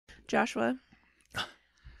Joshua,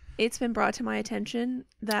 it's been brought to my attention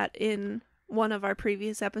that in one of our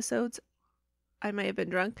previous episodes, I may have been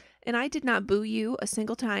drunk, and I did not boo you a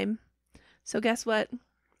single time. So guess what?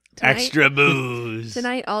 Tonight, Extra booze.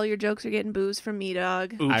 Tonight, all your jokes are getting booze from me,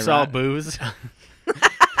 dog. Oops, all booze.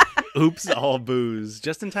 Oops, all booze.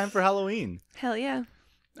 Just in time for Halloween. Hell yeah.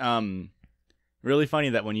 Really funny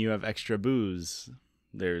that when you have extra booze,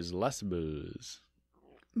 there's less booze.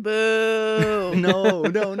 Boo. No.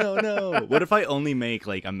 What if I only make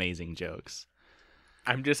like amazing jokes?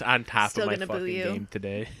 I'm just on top Still of my gonna boo fucking you. game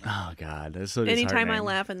today. Oh God, that's so Anytime I disheartening.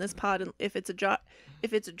 laugh in this pod, if it's a Josh,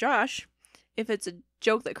 if it's a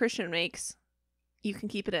joke that Christian makes, you can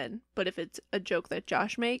keep it in. But if it's a joke that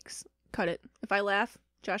Josh makes, cut it. If I laugh,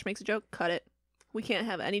 Josh makes a joke, cut it. We can't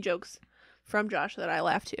have any jokes from Josh that I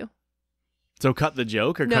laugh to. So cut the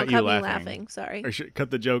joke or No, cut you cut me laughing? laughing. Sorry. Or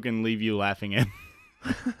cut the joke and leave you laughing in.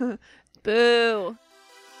 Boo.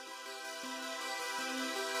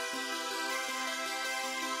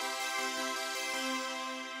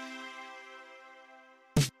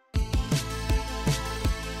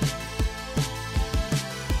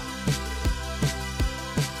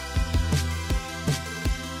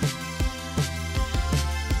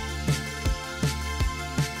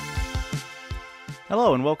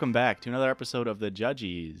 Hello and welcome back to another episode of the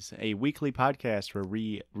Judgies, a weekly podcast where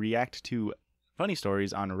we react to funny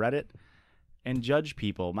stories on Reddit and judge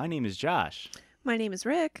people. My name is Josh. My name is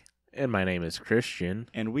Rick. And my name is Christian.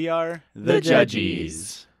 And we are The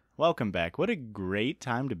Judgies. Welcome back. What a great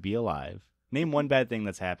time to be alive. Name one bad thing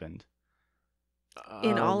that's happened.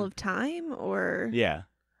 In all of time, or Yeah.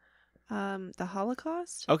 the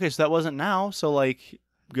Holocaust? Okay, so that wasn't now, so like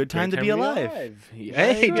good time to be alive.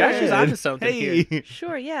 Hey, Sure. Josh is onto something Hey. here.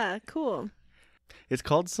 Sure, yeah, cool. It's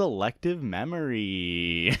called selective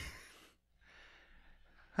memory.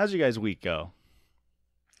 How's your guys' week go?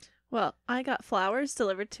 Well, I got flowers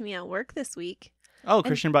delivered to me at work this week. Oh,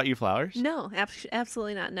 Christian bought you flowers? No,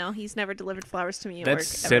 absolutely not. No, he's never delivered flowers to me at That's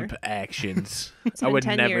work. simp ever. actions. It's I been would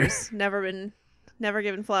 10 never. years. Never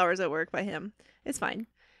given flowers at work by him. It's fine.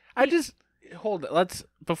 I just hold it. Let's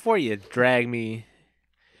before you drag me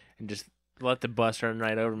and just let the bus run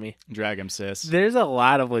right over me. Drag him, sis. There's a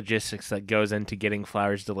lot of logistics that goes into getting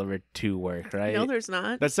flowers delivered to work, right? No, there's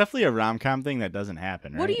not. That's definitely a rom-com thing that doesn't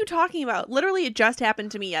happen, right? What are you talking about? Literally, it just happened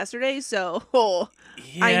to me yesterday, so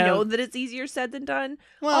I Yeah. know that it's easier said than done.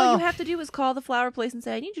 All Well, you have to do is call the flower place and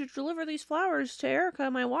say, I need you to deliver these flowers to Erica,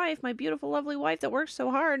 my wife, my beautiful, lovely wife that works so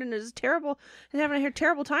hard and is terrible and having a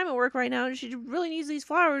terrible time at work right now, and she really needs these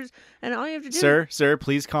flowers, and all you have to do Sir,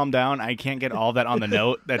 please calm down. I can't get all that on the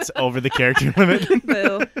note. That's over the character limit.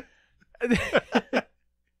 Boo.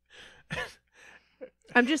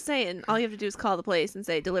 I'm just saying, all you have to do is call the place and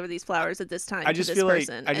say, deliver these flowers at this time I to just this feel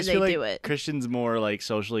person, like and they do it. Christian's more like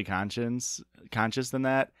socially conscious than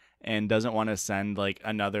that, and doesn't want to send like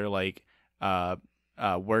another like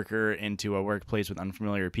worker into a workplace with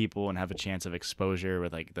unfamiliar people and have a chance of exposure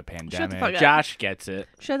with like the pandemic. fuck up. Josh gets it.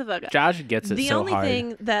 Shut the fuck up. Josh gets it The so only hard.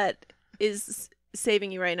 thing that is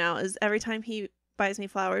saving you right now is every time he buys me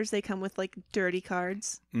flowers, they come with like dirty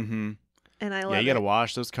cards, Mm-hmm. and I love Yeah, you gotta it.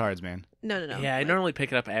 wash those cards, man. No. Yeah, I Like, normally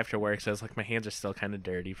pick it up after work, so it's like my hands are still kind of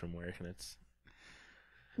dirty from work, and it's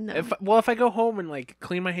no. if I go home and like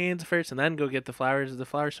clean my hands first and then go get the flowers, the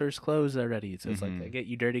flower store's closed already. So it's like Mhm. I get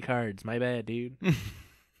you dirty cards. My bad, dude.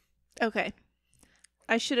 Okay.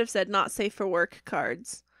 I should have said not safe for work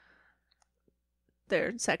cards.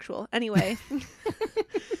 They're sexual. Anyway.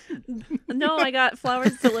 No, I got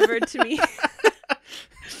flowers delivered to me.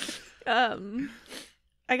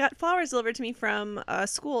 I got flowers delivered to me from a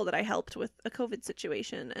school that I helped with a COVID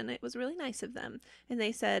situation, and it was really nice of them. And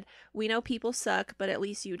they said, "We know people suck, but at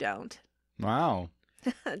least you don't." Wow.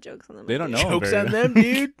 Jokes on them. They don't know. Jokes very on well. them,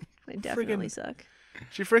 dude. I definitely Friggin- suck.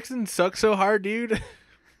 She frickin' sucks so hard, dude.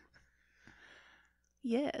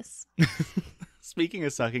 Yes. Speaking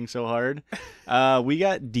of sucking so hard, we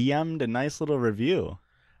got DM'd a nice little review.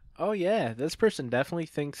 Oh yeah, this person definitely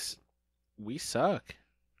thinks we suck.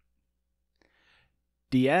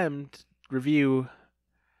 DM'd review.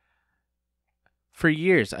 For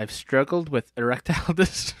years, I've struggled with erectile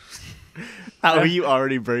dysfunction. How are you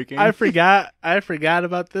already breaking? I forgot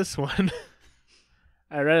about this one.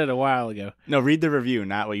 I read it a while ago. No, read the review,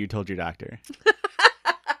 not what you told your doctor.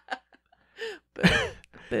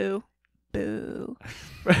 Boo. Boo.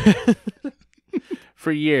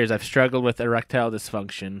 For years, I've struggled with erectile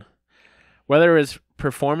dysfunction. Whether it was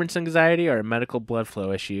performance anxiety or a medical blood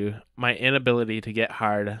flow issue, my inability to get a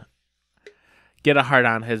hard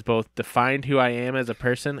on has both defined who I am as a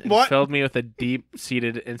person and What? filled me with a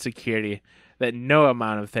deep-seated insecurity that no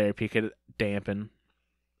amount of therapy could dampen.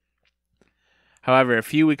 However, a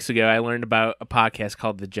few weeks ago, I learned about a podcast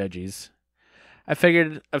called The Judgies. I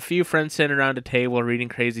figured a few friends sitting around a table reading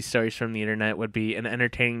crazy stories from the internet would be an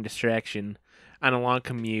entertaining distraction on a long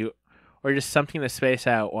commute, or just something to space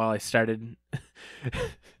out while I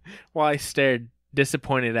stared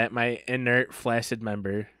disappointed at my inert, flaccid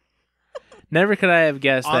member. Never could I have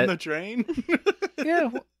guessed On that the train? yeah.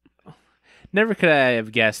 Never could I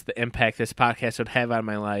have guessed the impact this podcast would have on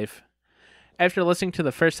my life. After listening to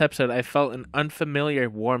the first episode, I felt an unfamiliar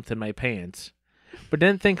warmth in my pants, but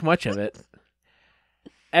didn't think much of it.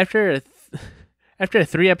 After a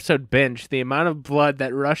 3-episode binge, the amount of blood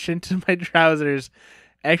that rushed into my trousers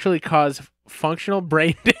actually caused functional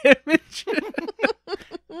brain damage.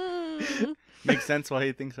 Makes sense why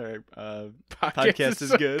he thinks our podcast is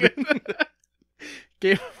so good.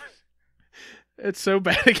 It's so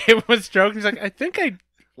bad. I gave him a stroke. He's like, I think I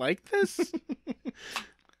like this.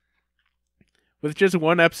 With just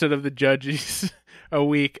one episode of The Judges a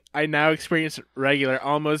week, I now experience regular,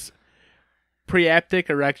 almost preaptic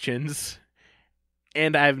erections,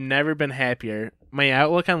 and I've never been happier. My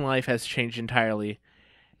outlook on life has changed entirely,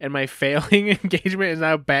 and my failing engagement is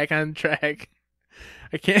now back on track.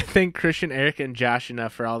 I can't thank Christian, Eric, and Josh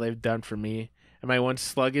enough for all they've done for me and my once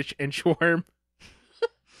sluggish inchworm.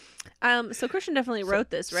 So Christian definitely wrote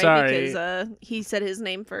this, right? Sorry. Because he said his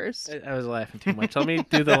name first. I was laughing too much. Let me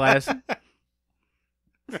do the last.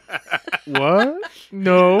 What?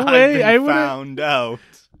 No way! I would found out.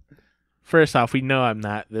 First off, we know I'm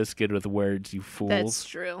not this good with words, you fools. That's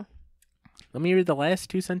true. Let me read the last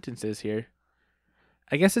 2 sentences here.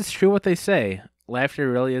 I guess it's true what they say. Laughter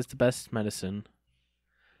really is the best medicine.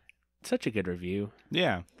 Such a good review.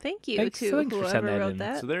 Yeah. Thank you Thanks to for sending whoever that wrote in.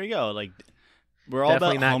 that. So there you go. Like, we're all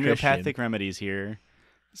Definitely about not homeopathic Christian. remedies here.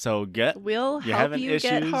 So We'll you help having you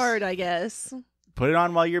get issues? hard, I guess. Put it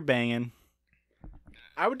on while you're banging.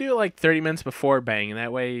 I would do it like 30 minutes before banging.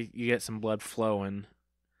 That way you get some blood flowing.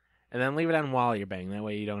 And then leave it on while you're banging. That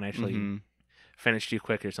way you don't actually Mhm. finish too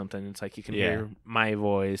quick or something. It's like you can Yeah. hear my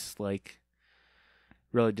voice, like,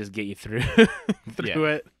 really just get you through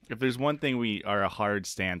it. If there's one thing we are a hard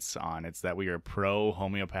stance on, it's that we are pro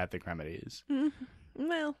homeopathic remedies.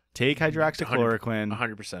 Well, Take hydroxychloroquine,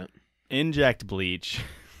 100%. inject bleach.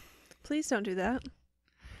 please don't do that.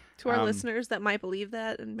 To our Um, listeners that might believe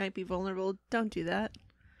that and might be vulnerable, don't do that.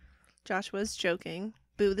 Joshua's joking.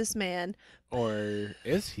 Boo this man. Or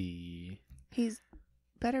is he? He's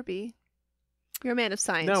better be. You're a man of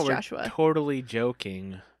science, No, we're Joshua. totally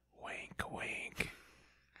joking. Wink, wink.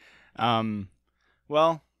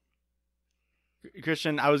 Well,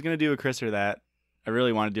 Christian, I was gonna do a Chris or that. I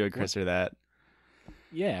really want to do a Chris or that.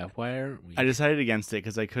 Yeah, why aren't we? I decided against it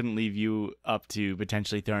because I couldn't leave you up to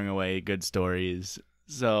potentially throwing away good stories.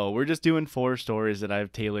 So we're just doing 4 stories that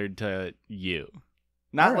I've tailored to you.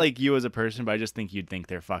 Not All right. like you as a person, but I just think you'd think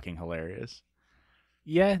they're fucking hilarious.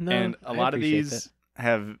 Yeah, no. And a I lot of appreciate these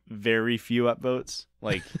have very few upvotes.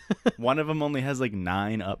 Like one of them only has like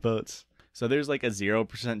 9 upvotes. So there's like a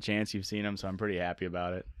 0% chance you've seen them. So I'm pretty happy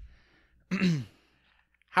about it. that.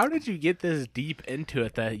 How did you get this deep into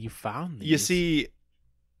it that you found these? You see,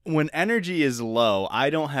 when energy is low, I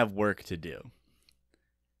don't have work to do.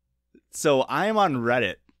 So I am on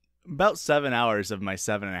Reddit about 7 hours of my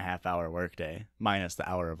 7.5 hour workday, minus the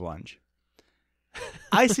hour of lunch.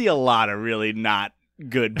 I see a lot of really not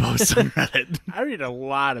good posts on Reddit. I read a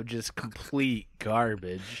lot of just complete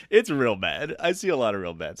garbage. It's real bad. I see a lot of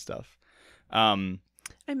real bad stuff.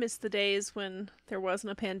 I miss the days when there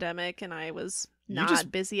wasn't a pandemic and I was not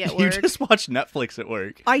just- busy at You work. just watch Netflix at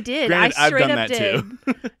work. I did. Granted, I I've straight done up that did.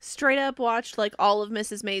 too. Straight up watched like all of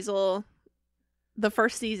Mrs. Maisel, the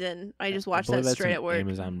first season. I just watched believe that that's straight an at work.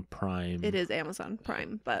 Amazon Prime. It is Amazon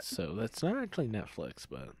Prime, but So that's not actually Netflix,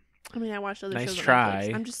 but I mean, I watched other Nice shows on try.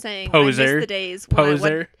 Netflix. I'm just saying, I Poser. miss the days when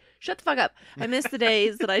Poser. shut the fuck up. I miss the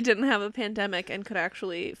days that I didn't have a pandemic and could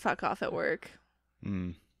actually fuck off at work.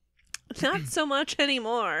 Mm. Not so much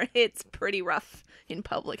anymore. It's pretty rough in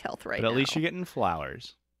public health right But now. at least you're getting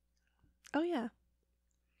flowers. Oh yeah,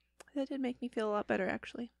 that did make me feel a lot better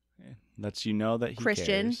actually. Lets you know that he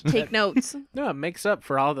Christian, cares. take notes. no, it makes up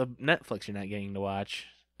for all the Netflix you're not getting to watch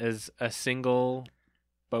as a single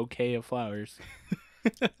bouquet of flowers.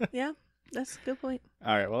 Yeah, that's a good point.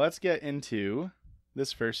 All right, well, let's get into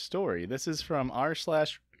this first story. This is from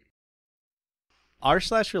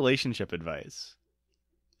r/relationship advice,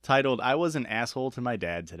 titled, I was an asshole to my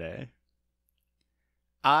dad today.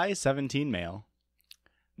 I, 17 male,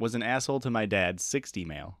 was an asshole to my dad, 60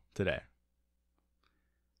 male, today.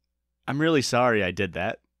 I'm really sorry I did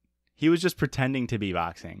that. He was just pretending to be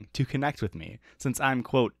boxing, to connect with me, since I'm,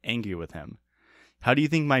 quote, angry with him. How do you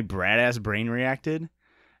think my brat-ass brain reacted?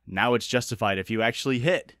 Now it's justified if you actually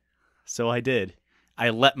hit. So I did. I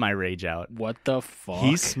let my rage out. What the fuck?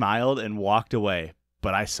 He smiled and walked away,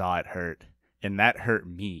 but I saw it hurt, and that hurt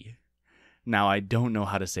me. Now I don't know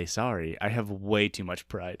how to say sorry. I have way too much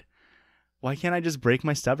pride. Why can't I just break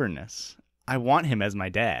my stubbornness? I want him as my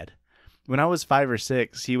dad. When I was 5 or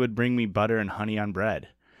 6, he would bring me butter and honey on bread.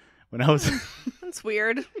 When I was... That's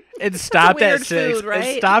weird. It stopped at weird 6. food, right?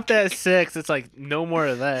 It stopped at 6. It's like, no more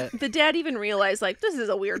of that. The dad even realized, like, this is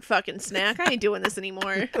a weird fucking snack. I ain't doing this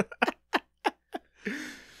anymore. I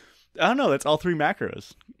don't know. That's all 3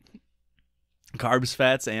 macros. Carbs,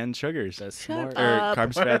 fats, and sugars. That's Shut smart. up. Or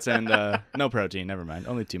carbs, fats, and no protein. Never mind.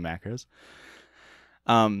 Only 2 macros.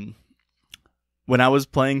 When I was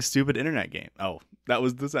playing stupid internet game. Oh, that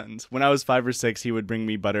was the sentence. When I was 5 or 6, he would bring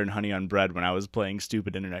me butter and honey on bread when I was playing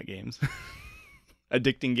stupid internet games.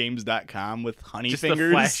 Addictinggames.com with honey Just fingers.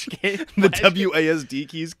 the flash game. The Flash game. WASD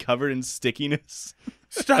keys covered in stickiness.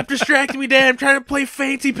 Stop distracting me, Dad. I'm trying to play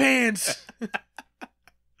Fancy Pants.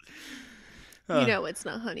 You know it's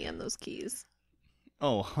not honey on those keys.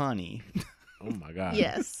 Oh, honey. Oh, my God.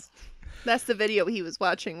 Yes. That's the video he was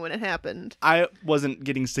watching when it happened. I wasn't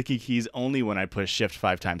getting sticky keys only when I pushed shift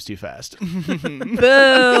 5 times too fast.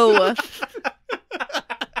 Boo!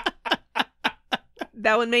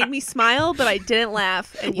 That one made me smile, but I didn't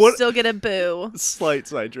laugh, and you What- still get a boo. Slight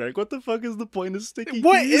sidetrack. What the fuck is the point of sticky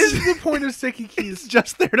What keys? is the point of sticky It's keys?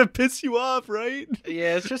 just there to piss you off, right?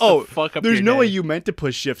 Yeah, it's just Oh, to fuck up There's your no way day. you meant to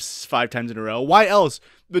push shifts 5 times in a row. Why else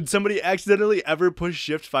would somebody accidentally ever push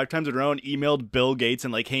shift 5 times in a row and emailed Bill Gates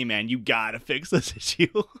and like, hey man, you gotta fix this issue?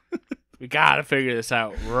 We gotta figure this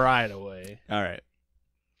out right away. All right.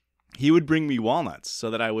 He would bring me walnuts so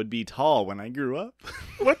that I would be tall when I grew up.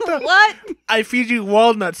 What the? What? I feed you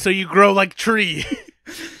walnuts so you grow like tree.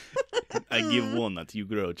 I give walnuts, you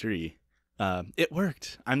grow a tree. It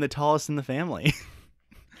worked. I'm the tallest in the family.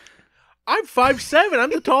 I'm 5'7". I'm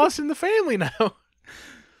the tallest in the family now.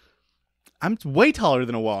 I'm way taller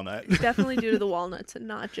than a walnut. Definitely due to the walnuts and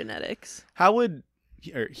not genetics.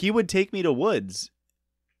 He would take me to woods.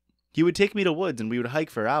 He would take me to woods and we would hike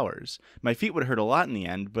for hours. My feet would hurt a lot in the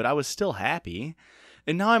end, but I was still happy.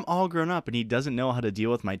 And now I'm all grown up and he doesn't know how to deal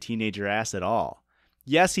with my teenager ass at all.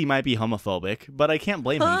 Yes, he might be homophobic, but I can't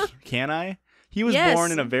blame him, can I? He was Yes.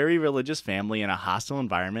 born in a very religious family in a hostile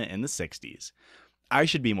environment in the 60s. I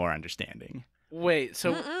should be more understanding. Wait,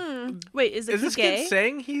 so Wait, is is he this gay? kid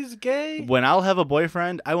saying he's gay? When I'll have a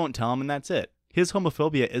boyfriend, I won't tell him and that's it. His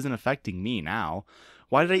homophobia isn't affecting me now.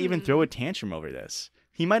 Why did I even throw a tantrum over this?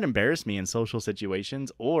 He might embarrass me in social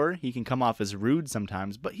situations, or he can come off as rude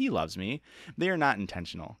sometimes, but he loves me. They are not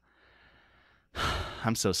intentional.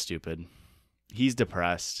 I'm so stupid. He's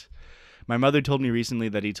depressed. My mother told me recently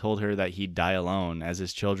that he told her that he'd die alone as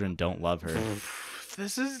his children don't love her.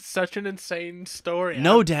 This is such an insane story.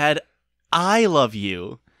 No, Dad, I love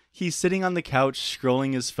you. He's sitting on the couch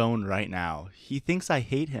scrolling his phone right now. He thinks I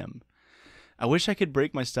hate him. I wish I could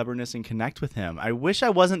break my stubbornness and connect with him. I wish I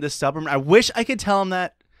wasn't this stubborn. I wish I could tell him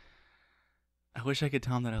that. I wish I could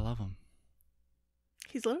tell him that I love him.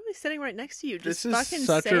 He's literally sitting right next to you. This Just is fucking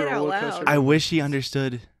such say a it out roller loud. coaster. I wish he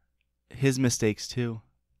understood his mistakes too.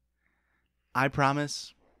 I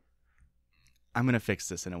promise I'm going to fix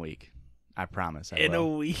this in a week. I promise I In a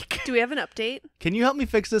will. week. Do we have an update? Can you help me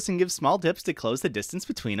fix this and give small tips to close the distance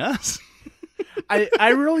between us? I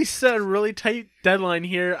really set a really tight deadline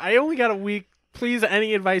here. I only got a week. Please,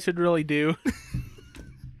 any advice would really do.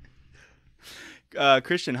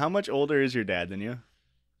 Christian, how much older is your dad than you?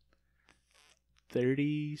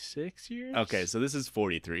 36 years? Okay, so this is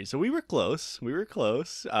 43. So we were close.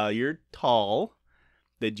 You're tall.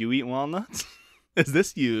 Did you eat walnuts? Is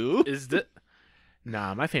this you? Is that...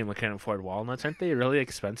 Nah, my family can't afford walnuts. Aren't they really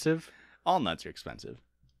expensive? All nuts are expensive.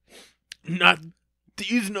 Not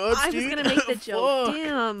these nuts, I was dude. gonna make the joke. Fuck.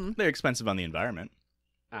 Damn. They're expensive on the environment.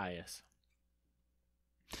 Ah, yes.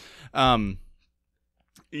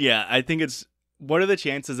 Yeah, I think it's... What are the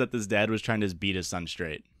chances that this dad was trying to beat his son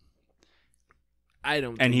straight? I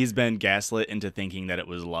don't And think- he's been gaslit into thinking that it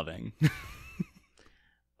was loving.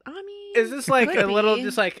 I mean, Is this like could a little, be.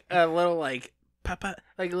 just like a little like, papa,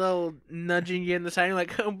 like a little nudging you in the side, and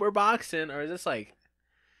like, oh, we're boxing? Or is this like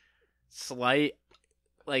slight,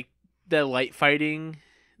 like the light fighting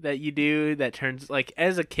that you do that turns, like,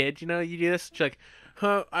 as a kid, you know, you do this, it's like,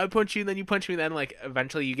 huh, I punch you, then you punch me, then like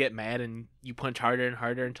eventually you get mad and you punch harder and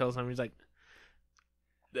harder until somebody's like,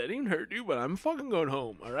 that didn't hurt you, but I'm fucking going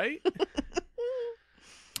home, all right?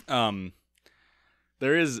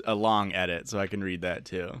 There is a long edit, so I can read that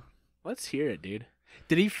too. Let's hear it, dude.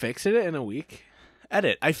 Did he fix it in a week?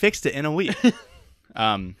 Edit. I fixed it in a week.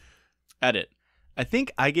 Edit. I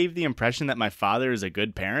think I gave the impression that my father is a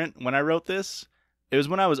good parent when I wrote this. It was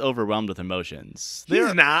when I was overwhelmed with emotions.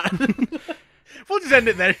 He's not. We'll just end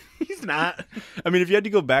it there. He's not. I mean, if you had to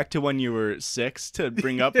go back to when you were 6 to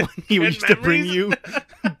bring up when he Good used to bring memories. you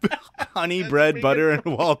honey, bread, butter, and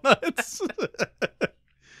walnuts.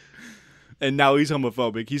 And now he's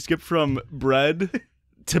homophobic. He skipped from bread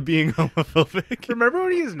to being homophobic. Remember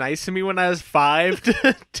when he was nice to me when I was 5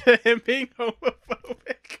 to him being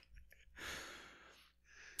homophobic?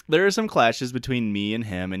 There are some clashes between me and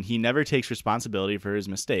him, and he never takes responsibility for his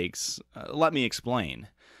mistakes. Let me explain.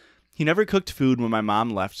 He never cooked food when my mom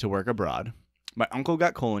left to work abroad. My uncle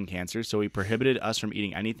got colon cancer, so he prohibited us from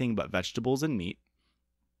eating anything but vegetables and meat.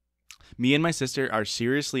 Me and my sister are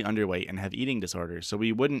seriously underweight and have eating disorders, so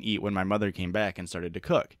we wouldn't eat when my mother came back and started to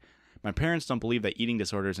cook. My parents don't believe that eating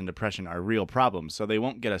disorders and depression are real problems, so they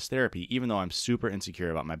won't get us therapy, even though I'm super insecure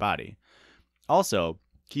about my body. Also,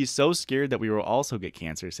 he's so scared that we will also get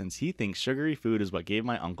cancer since he thinks sugary food is what gave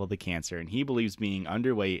my uncle the cancer, and he believes being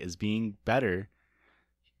underweight is being better.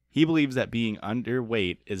 He believes that being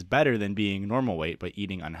underweight is better than being normal weight but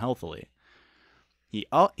eating unhealthily.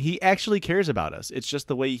 He actually cares about us. It's just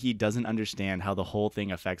the way he doesn't understand how the whole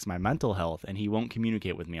thing affects my mental health, and he won't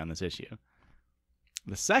communicate with me on this issue.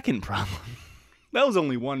 The second problem, that was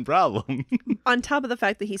only one problem. On top of the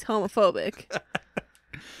fact that he's homophobic.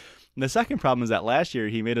 The second problem is that last year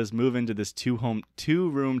he made us move into this two-roomed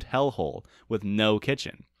hellhole with no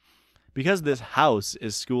kitchen. Because this house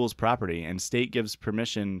is school's property and state gives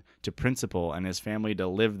permission to principal and his family to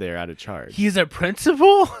live there at a charge. He's a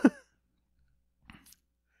principal?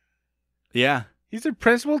 Yeah. He's a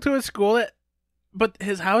principal to a school but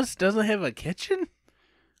his house doesn't have a kitchen?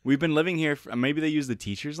 We've been living here, maybe they use the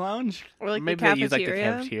teacher's lounge? Or like Maybe the they cafeteria. use like the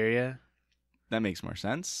cafeteria. That makes more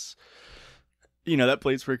sense. You know, that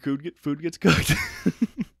place where food gets cooked.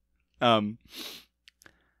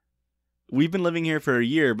 We've been living here for a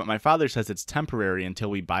year, but my father says it's temporary until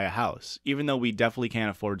we buy a house, even though we definitely can't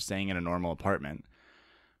afford staying in a normal apartment.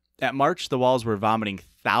 At March, the walls were vomiting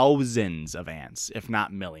thousands of ants, if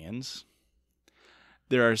not millions.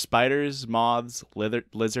 There are spiders, moths,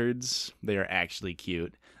 lizards. They are actually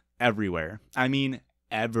cute. Everywhere. I mean,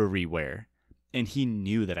 everywhere. And he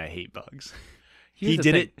knew that I hate bugs. He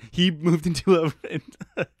did it. He moved into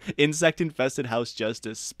a insect-infested house just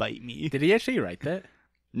to spite me. Did he actually write that?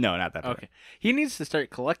 No, not that part. Okay. He needs to start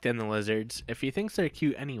collecting the lizards. If he thinks they're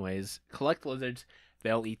cute anyways, collect lizards.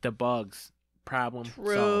 They'll eat the bugs. Problem solved.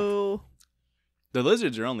 True. The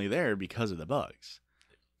lizards are only there because of the bugs.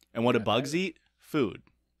 And what do bugs eat? Food.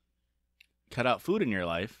 Cut out food in your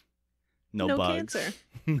life. No bugs. Cancer.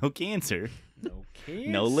 No cancer. No cancer.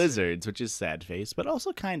 No lizards, which is sad face, but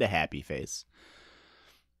also kind of happy face.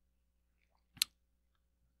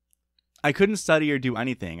 I couldn't study or do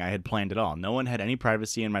anything I had planned at all. No one had any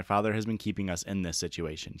privacy, and my father has been keeping us in this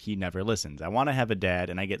situation. He never listens. I want to have a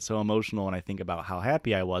dad, and I get so emotional when I think about how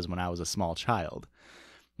happy I was when I was a small child.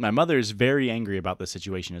 My mother is very angry about the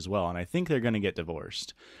situation as well, and I think they're going to get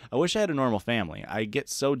divorced. I wish I had a normal family. I get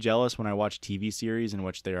so jealous when I watch TV series in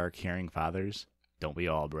which there are caring fathers. Don't we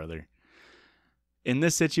all, brother? In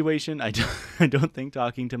this situation, I don't think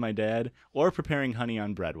talking to my dad or preparing honey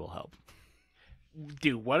on bread will help.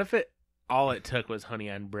 Dude, what if all it took was honey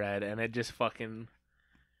on bread and it just fucking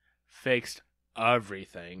fixed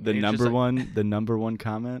everything? The number one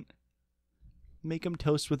comment? Make him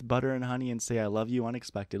toast with butter and honey and say I love you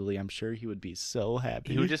unexpectedly. I'm sure he would be so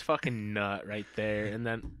happy. He would just fucking nut right there, and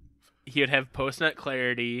then he would have post-nut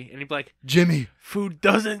clarity, and he'd be like, Jimmy, food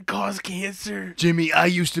doesn't cause cancer. Jimmy, I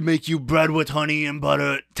used to make you bread with honey and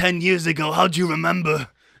butter 10 years ago. How'd you remember?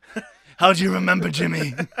 How'd you remember,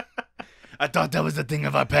 Jimmy? I thought that was a thing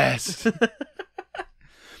of our past.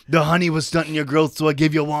 The honey was stunting your growth, so I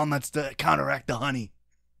gave you walnuts to counteract the honey.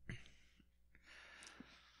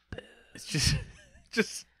 It's just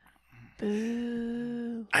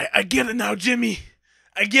Boo. I get it now, Jimmy.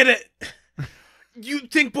 I get it. You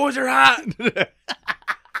think boys are hot.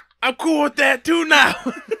 I'm cool with that too now.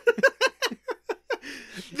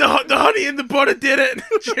 The honey and the butter did it,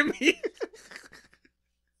 Jimmy.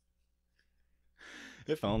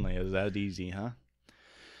 If only it was that easy, huh?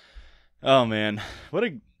 Oh, man. What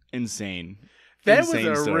a insane That was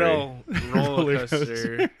a story. real roller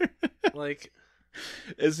coaster. Like,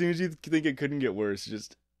 as soon as you think it couldn't get worse,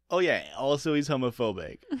 just, oh yeah, also he's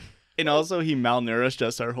homophobic. And also he malnourished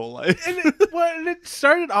us our whole life. and it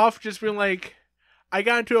started off just being like, I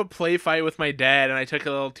got into a play fight with my dad and I took it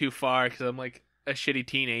a little too far because I'm like a shitty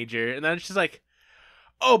teenager. And then it's just like,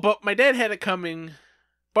 oh, but my dad had it coming.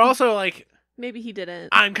 But also like, Maybe he didn't.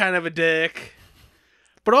 I'm kind of a dick.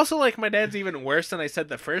 But also, like, my dad's even worse than I said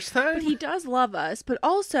the first time. But he does love us, but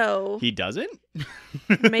also He doesn't?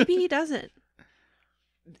 maybe he doesn't.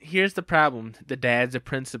 Here's the problem. The dad's a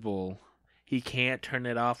principal. He can't turn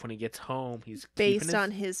it off when he gets home. He's Based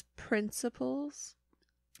on his principles.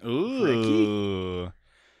 Ooh.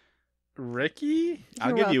 Ricky? I'll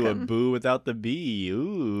You're give you a welcome. boo without the B.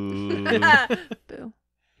 Ooh. Boo.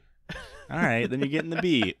 All right, then you're getting the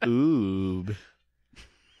B. Oob.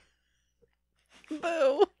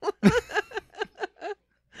 Boo. That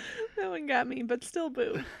one got me, but still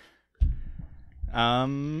boo.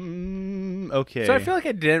 Okay. So I feel like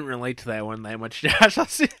I didn't relate to that one that much, Josh.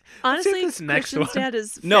 Honestly, this next Christian's one. dad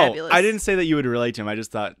is No, fabulous. I didn't say that you would relate to him. I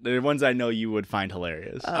just thought the ones I know you would find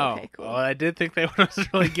hilarious. Oh, okay, cool. Well, I did think that one was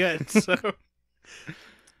really good. So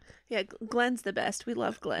Yeah, Glenn's the best. We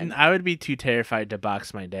love Glenn. I would be too terrified to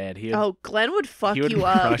box my dad. He would, Oh, Glenn would fuck he would you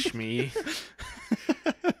up. crush me.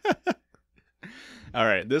 All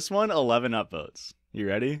right, this one 11 upvotes. You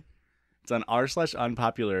ready? It's on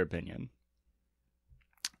r/unpopular opinion.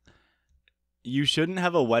 You shouldn't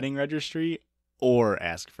have a wedding registry or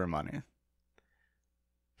ask for money.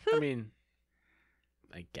 I mean,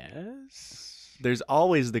 I guess. There's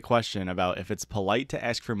always the question about if it's polite to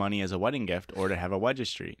ask for money as a wedding gift or to have a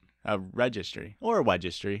registry. A registry. Or a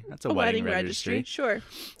registry. That's a wedding registry. Sure.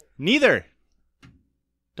 Neither.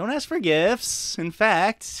 Don't ask for gifts. In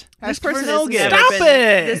fact, ask for person no has gifts. never Stop been-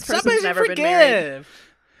 it! this Stop person's it! never been married. Forgive.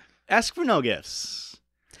 Ask for no gifts.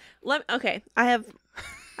 Okay, I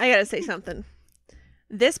gotta say something.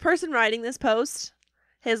 This person writing this post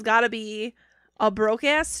has got to be a broke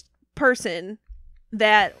ass person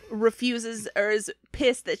that refuses or is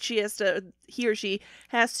pissed that he or she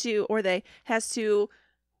has to, or they has to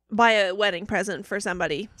buy a wedding present for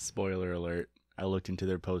somebody. Spoiler alert. I looked into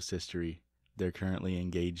their post history. They're currently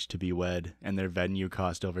engaged to be wed, and their venue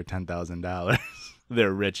cost over $10,000.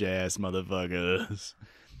 They're rich ass motherfuckers.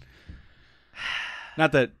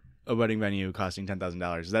 Not that a wedding venue costing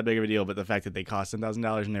 $10,000 is that big of a deal, but the fact that they cost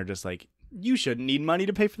 $10,000 and they're just like, you shouldn't need money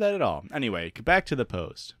to pay for that at all. Anyway, back to the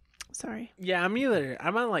post. Sorry. Yeah,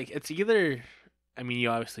 I'm on like, it's either, I mean, you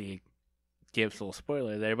obviously give a little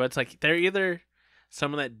spoiler there, but it's like they're either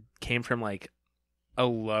someone that came from like a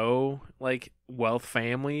low like wealth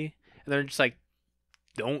family and they're just like,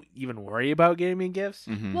 don't even worry about getting me gifts.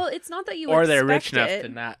 Mm-hmm. Well, it's not that you Or they're rich expect enough it. to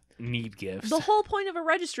not need gifts. The whole point of a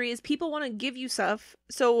registry is people want to give you stuff.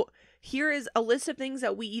 So here is a list of things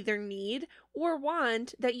that we either need or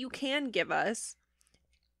want that you can give us.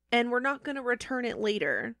 And we're not going to return it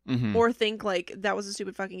later Mm-hmm. or think like that was a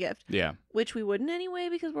stupid fucking gift, Yeah. which we wouldn't anyway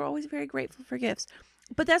because we're always very grateful for gifts.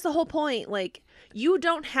 But that's the whole point. Like, you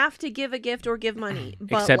don't have to give a gift or give money.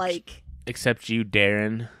 But Except- like, Except you,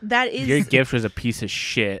 Darren. that is Your gift was a piece of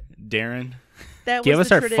shit. Darren, that Give was us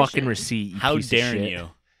the our tradition. fucking receipt. You how piece of daring shit. you?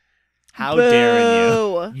 How daring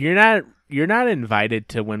you? Boo. You're not invited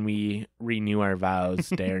to when we renew our vows,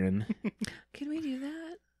 Darren. Can we do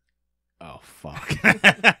that? Oh fuck.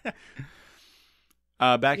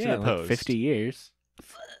 Back to Yeah, the like post. 50 years.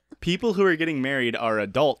 People who are getting married are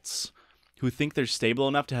adults who think they're stable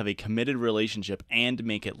enough to have a committed relationship and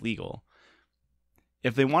make it legal.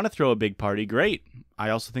 If they want to throw a big party, great. I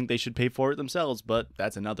also think they should pay for it themselves, but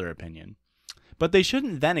that's another opinion. But they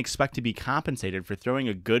shouldn't then expect to be compensated for throwing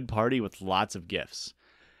a good party with lots of gifts.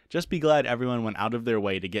 Just be glad everyone went out of their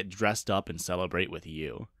way to get dressed up and celebrate with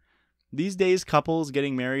you. These days, couples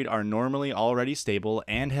getting married are normally already stable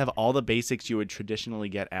and have all the basics you would traditionally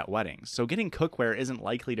get at weddings, so getting cookware isn't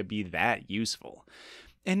likely to be that useful.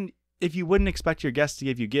 And if you wouldn't expect your guests to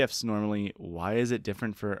give you gifts normally, why is it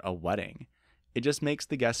different for a wedding? It just makes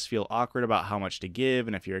the guests feel awkward about how much to give,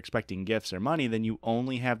 and if you're expecting gifts or money, then you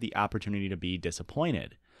only have the opportunity to be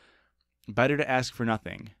disappointed. Better to ask for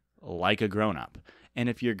nothing, like a grown-up. And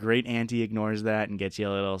if your great auntie ignores that and gets you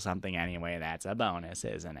a little something anyway, that's a bonus,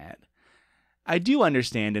 isn't it? I do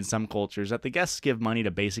understand in some cultures that the guests give money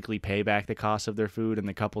to basically pay back the cost of their food and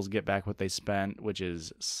the couples get back what they spent, which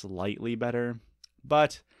is slightly better.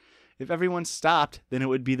 But if everyone stopped, then it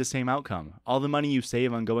would be the same outcome. All the money you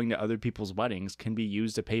save on going to other people's weddings can be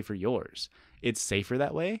used to pay for yours. It's safer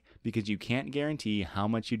that way because you can't guarantee how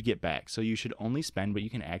much you'd get back, so you should only spend what you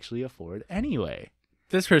can actually afford anyway.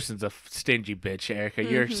 This person's a stingy bitch, Erica.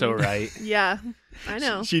 You're so right. Yeah, I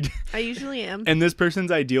know. She I usually am. In this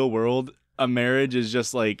person's ideal world, a marriage is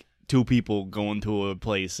just like two people going to a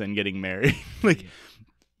place and getting married. Like,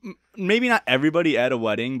 maybe not everybody at a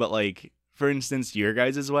wedding, but like, for instance, your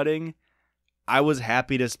guys' wedding, I was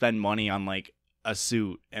happy to spend money on like a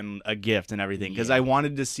suit and a gift and everything because I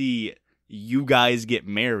wanted to see you guys get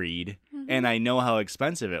married, and I know how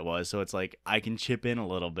expensive it was, so it's like I can chip in a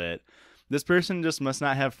little bit. This person just must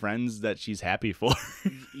not have friends that she's happy for.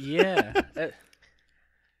 Yeah.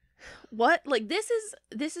 What? Like this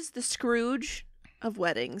is the Scrooge of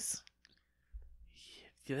weddings.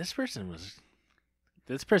 Yeah, this person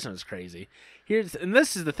was crazy. And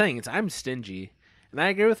this is the thing, I'm stingy. And I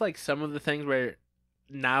agree with like some of the things where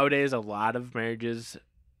nowadays a lot of marriages,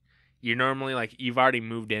 you're normally like, you've already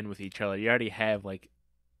moved in with each other. You already have like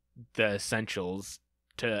the essentials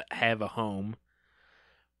to have a home.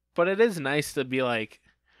 But it is nice to be like,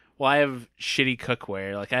 well, I have shitty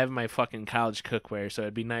cookware. Like, I have my fucking college cookware, so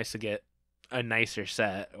it'd be nice to get a nicer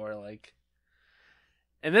set. Or, like...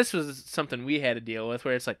 And this was something we had to deal with,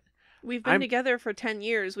 where it's like... We've been together for 10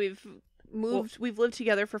 years. We've lived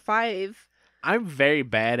together for 5. I'm very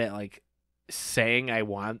bad at, like, saying I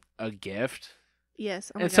want a gift.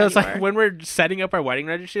 Yes. Oh and so it's like, when we're setting up our wedding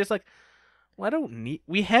registry, it's like, well, I don't need...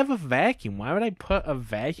 We have a vacuum. Why would I put a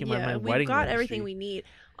vacuum on my wedding registry? We've got everything we need.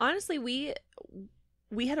 Honestly, we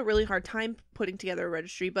had a really hard time putting together a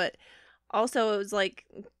registry, but also it was like,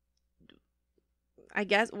 I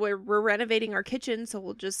guess we're renovating our kitchen, so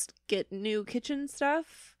we'll just get new kitchen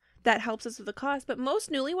stuff. That helps us with the cost, but most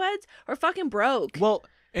newlyweds are fucking broke. Well,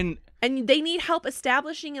 and they need help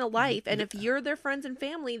establishing a life, and if you're their friends and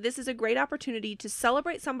family, this is a great opportunity to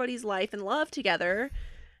celebrate somebody's life and love together,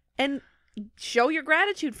 and show your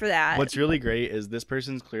gratitude for that. What's really great is this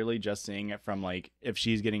person's clearly just seeing it from like, if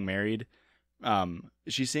she's getting married,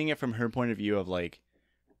 she's seeing it from her point of view of like,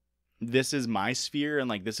 this is my sphere and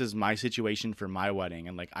like, this is my situation for my wedding.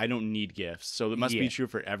 And like, I don't need gifts. So it must be true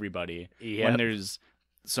for everybody. Yep. When there's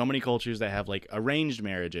so many cultures that have like arranged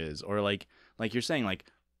marriages, or like you're saying, like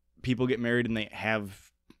people get married and they have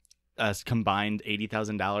combined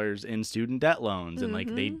 $80,000 in student debt loans, and like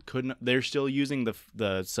they're still using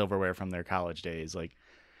the silverware from their college days, like,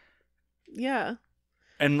 yeah.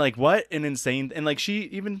 And like, what an insane, and like she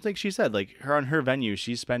said, like on her venue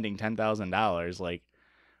she's spending $10,000. like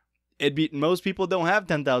most people don't have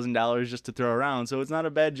 $10,000 just to throw around, so it's not a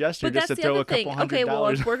bad gesture just to throw a couple $100. Okay, well,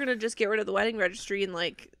 if we're gonna just get rid of the wedding registry and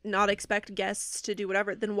like not expect guests to do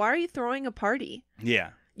whatever, then why are you throwing a party? Yeah.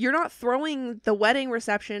 You're not throwing the wedding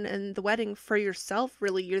reception and the wedding for yourself,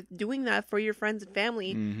 really. You're doing that for your friends and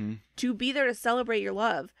family to be there to celebrate your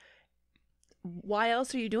love. Why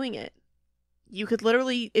else are you doing it? You could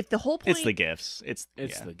literally, if the whole point... It's the gifts. It's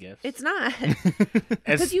the gifts. It's not.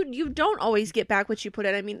 Because you don't always get back what you put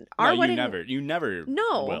in. I mean, our wedding... You never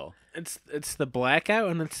will. It's the blackout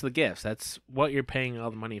and it's the gifts. That's what you're paying all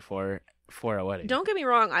the money for a wedding. Don't get me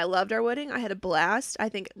wrong. I loved our wedding. I had a blast. I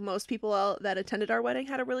think most people that attended our wedding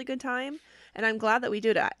had a really good time. And I'm glad that we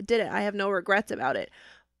did it. I have no regrets about it.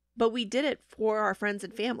 But we did it for our friends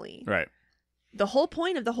and family. Right. The whole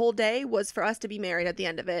point of the whole day was for us to be married at the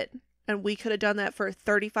end of it. And we could have done that for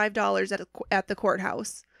 $35 at the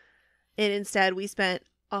courthouse. And instead we spent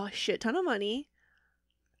a shit ton of money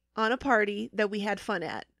on a party that we had fun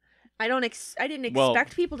at. I didn't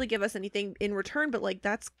expect people to give us anything in return, but like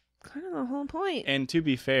that's kind of the whole point. And to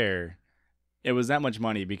be fair, it was that much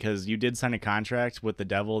money because you did sign a contract with the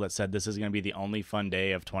devil that said this is going to be the only fun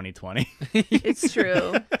day of 2020. It's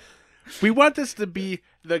true. We want this to be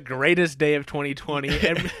the greatest day of 2020.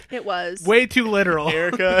 And it was. Way too literal.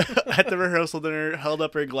 Erica at the rehearsal dinner held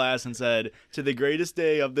up her glass and said, "To the greatest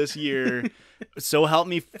day of this year, so help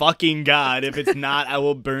me fucking God. If it's not, I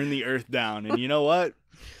will burn the earth down." And you know what?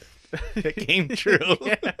 It came true.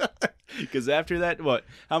 Because after that,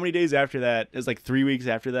 how many days after that? It was like 3 weeks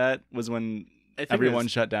after that was when everyone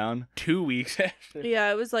shut down. 2 weeks after.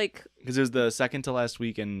 Yeah, it was like... Because it was the second to last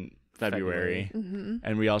week in February.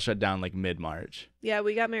 And we all shut down like mid-March. Yeah,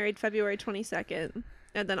 we got married February 22nd.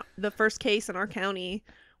 And then the first case in our county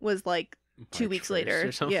was like March 2 weeks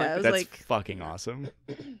later. Yeah, it was That's fucking awesome.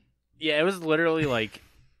 Yeah, it was literally like...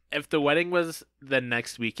 If the wedding was the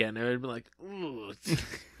next weekend, it would be like, ooh,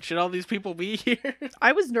 should all these people be here?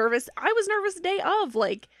 I was nervous. The day of.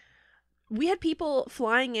 Like, we had people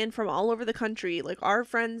flying in from all over the country. Like, our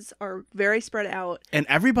friends are very spread out. And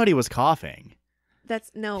everybody was coughing.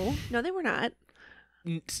 No, they were not.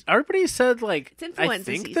 Everybody said, like, it's influenza I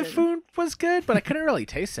think season. the food was good, but I couldn't really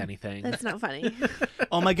taste anything. That's not funny.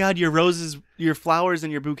 Oh my God, your roses, your flowers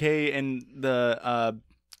and your bouquet and the...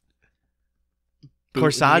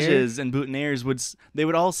 corsages and boutonnieres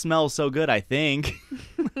would all smell so good, I think.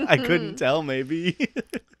 I couldn't tell, maybe.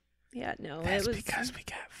 Yeah, no. That's it was because we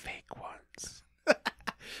got fake ones.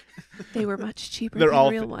 They were much cheaper They're than all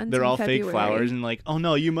real ones. They're in all February. fake flowers and like, oh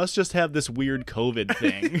no, you must just have this weird COVID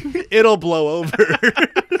thing. It'll blow over.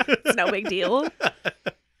 It's no big deal.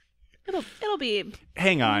 It'll be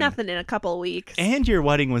Hang on. nothing in a couple of weeks. And your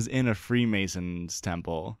wedding was in a Freemason's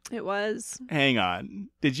temple. It was. Hang on.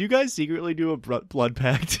 Did you guys secretly do a blood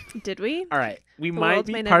pact? Did we? All right, we The might world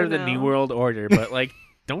be may part never of the New know. World Order, but like,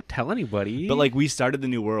 don't tell anybody. But like we started the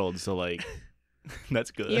new world, so like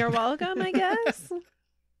that's good. You're welcome, I guess.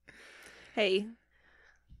 Hey,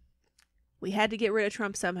 we had to get rid of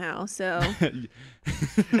Trump somehow, so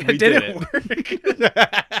We didn't work.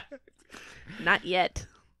 not yet.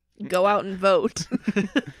 Go out and vote.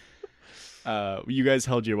 You guys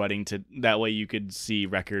held your wedding to that way you could see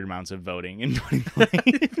record amounts of voting in 2020.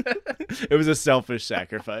 It was a selfish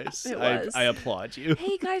sacrifice. It was. I applaud you.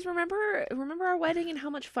 Hey guys, remember our wedding and how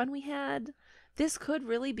much fun we had? This could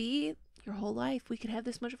really be your whole life. We could have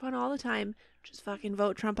this much fun all the time. Just fucking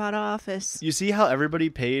vote Trump out of office. You see how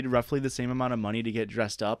everybody paid roughly the same amount of money to get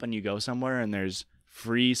dressed up, and you go somewhere and there's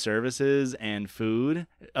free services and food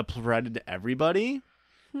provided to everybody?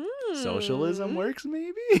 Socialism works,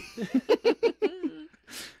 maybe?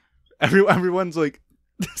 Everyone's like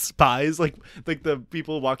spies, like the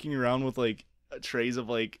people walking around with like trays of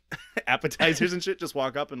like appetizers and shit just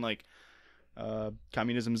walk up and like,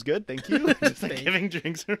 communism's good, thank you. Just like giving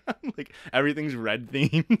drinks around, like everything's red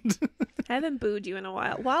themed. I haven't booed you in a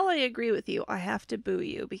while. While I agree with you, I have to boo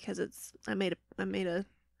you because I made a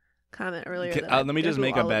comment earlier. That Let me I just boo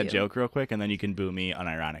make a all of bad you. joke real quick, and then you can boo me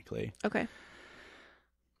unironically. Okay.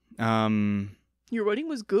 Um, Your wedding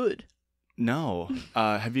was good. no.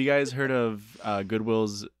 Have you guys heard of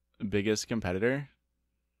Goodwill's biggest competitor?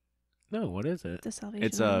 no, what is it? The Salvation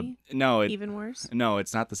It's Army. Even worse. No,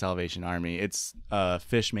 it's not the Salvation Army. It's a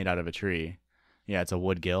fish made out of a tree. Yeah, it's a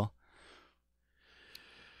woodgill.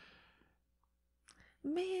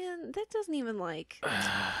 Man, that doesn't even like.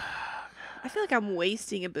 I feel like I'm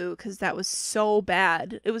wasting a boo because that was so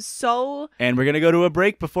bad. It was so And we're gonna go to a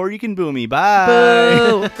break before you can boo me. Bye.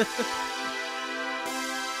 boo.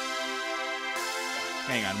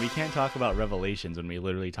 Hang on, we can't talk about Revelations when we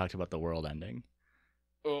literally talked about the world ending.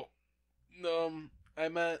 Oh, I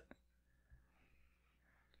meant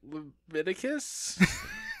Leviticus.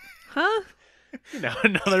 Huh?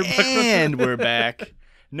 Another book. And we're back.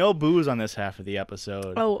 No booze on this half of the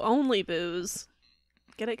episode. Oh, only booze.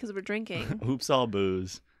 Get it? Because we're drinking. Oops, all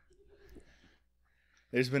booze.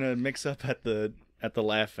 There's been a mix-up at the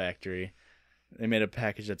Laugh Factory. They made a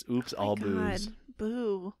package that's oops, all booze. God,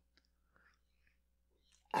 boo.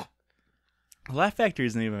 Laugh Factory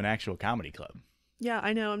isn't even an actual comedy club. Yeah,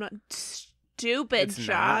 I know. I'm not stupid, It's Josh.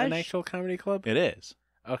 not an actual comedy club. It is.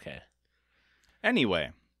 Okay.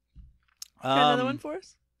 Anyway. Got another one for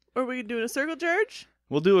us? Or are we doing a circle George?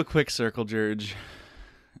 We'll do a quick circle George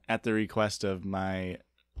at the request of my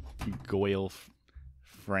Goyle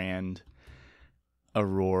friend,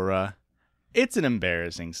 Aurora. It's an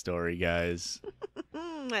embarrassing story, guys.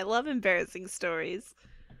 I love embarrassing stories.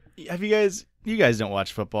 Have you guys don't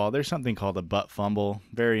watch football. There's something called a butt fumble.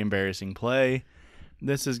 Very embarrassing play.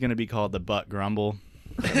 This is going to be called the butt grumble.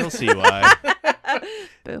 You'll see why.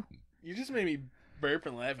 Boo. You just made me burp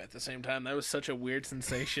and laugh at the same time. That was such a weird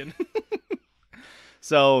sensation.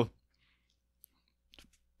 So,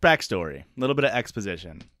 backstory. A little bit of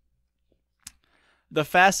exposition. The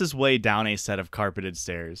fastest way down a set of carpeted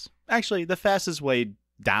stairs, actually, the fastest way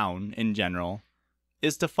down in general,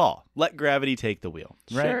 is to fall. Let gravity take the wheel,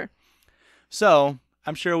 right? Sure. So,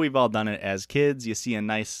 I'm sure we've all done it as kids. You see a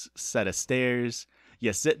nice set of stairs.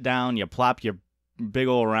 You sit down, you plop your big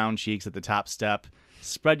old round cheeks at the top step,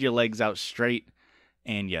 spread your legs out straight,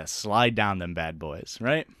 and you slide down them bad boys,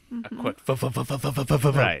 right? A Mhm.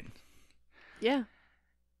 quick Right. Yeah.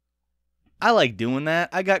 I like doing that.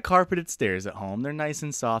 I got carpeted stairs at home. They're nice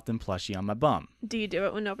and soft and plushy on my bum. Do you do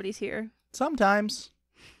it when nobody's here? Sometimes.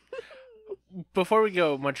 Before we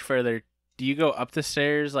go much further, do you go up the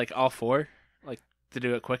stairs like all four, like to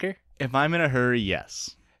do it quicker? If I'm in a hurry,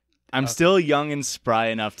 yes. I'm Okay. still young and spry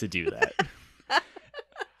enough to do that.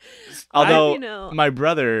 Although you know. my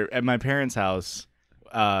brother at my parents' house,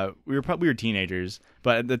 we were teenagers,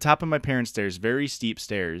 but at the top of my parents' stairs, very steep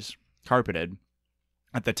stairs, carpeted.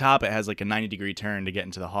 At the top, it has like a 90-degree turn to get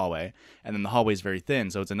into the hallway, and then the hallway is very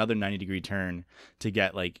thin, so it's another 90-degree turn to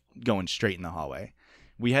get like going straight in the hallway.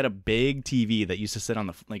 We had a big TV that used to sit on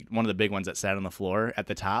the like one of the big ones that sat on the floor at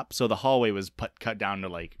the top, so the hallway was cut down to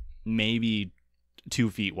like maybe 2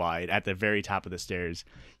 feet wide at the very top of the stairs.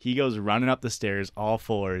 He goes running up the stairs, all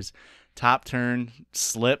fours, top turn,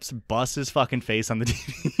 slips, busts his fucking face on the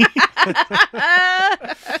TV.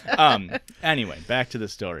 Anyway, back to the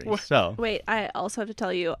story. So Wait, I also have to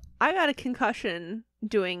tell you, I got a concussion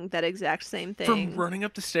doing that exact same thing. From running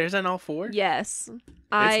up the stairs on all four? Yes. it's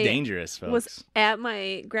I dangerous, folks. was at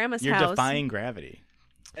my grandma's You're house. defying gravity.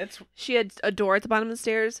 She had a door at the bottom of the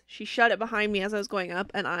stairs. She shut it behind me as I was going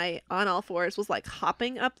up, and I, on all fours, was like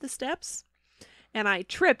hopping up the steps, and I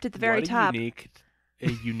tripped at the very top. A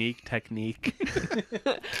unique technique.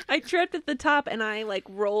 I tripped at the top, and I like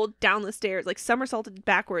rolled down the stairs, like somersaulted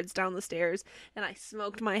backwards down the stairs, and I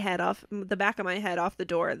smoked my head off, the back of my head off the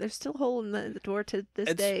door. There's still a hole in the door to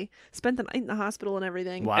this day. Spent the night in the hospital and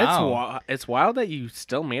everything. Wow. It's wild that you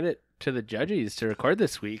still made it to the Judgies to record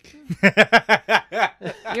this week.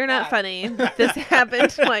 You're not funny. This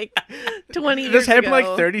happened like 20 years ago. This happened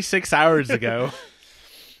like 36 hours ago.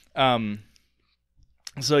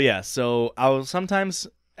 So I'll sometimes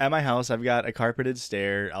at my house, I've got a carpeted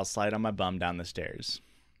stair. I'll slide on my bum down the stairs.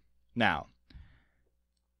 Now,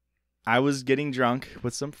 I was getting drunk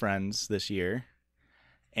with some friends this year,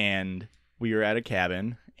 and we were at a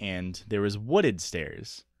cabin, and there was wooded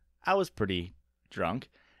stairs. I was pretty drunk.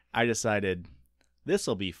 I decided this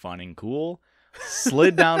will be fun and cool.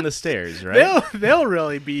 Slid down the stairs, right? They'll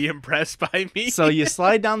really be impressed by me. So you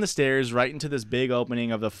slide down the stairs right into this big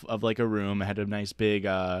opening of like a room. It had a nice big.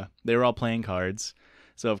 They were all playing cards,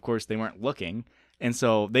 so of course they weren't looking, and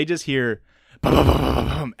so they just hear,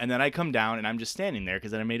 and then I come down and I'm just standing there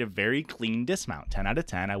because I made a very clean dismount. 10 out of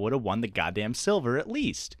 10. I would have won the goddamn silver at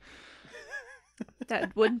least.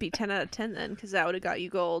 That wouldn't be 10 out of 10 then, because that would have got you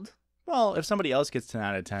gold. Well, if somebody else gets 10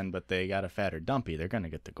 out of 10, but they got a fatter dumpy, they're gonna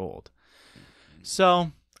get the gold.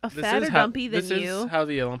 So a fatter dumpy than this you. This is how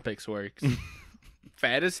the Olympics works.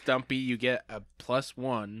 Fattest dumpy, you get a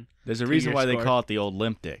 +1. There's a reason why they call it the old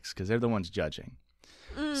Olympics, because they're the ones judging.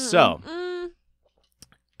 So,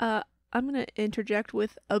 I'm gonna interject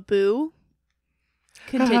with a boo.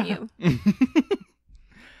 Continue.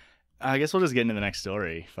 I guess we'll just get into the next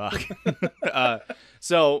story. Fuck.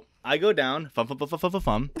 So I go down,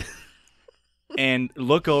 and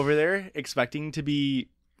look over there, expecting to be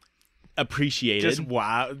appreciated. Just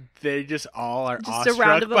wow, they just all are just awestruck a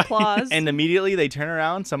round of by applause. And immediately they turn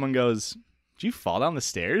around. Someone goes, "Did you fall down the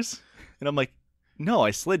stairs?" And I'm like, "No,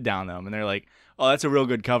 I slid down them." And they're like, "Oh, that's a real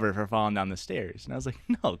good cover for falling down the stairs." And I was like,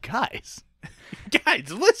 "No, guys,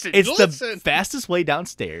 listen, it's the fastest way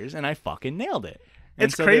downstairs, and I fucking nailed it." And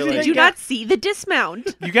It's so crazy they're that Did you not see the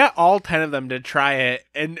dismount? You got all 10 of them to try it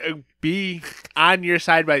and be on your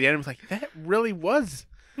side by the end. I was like, that really was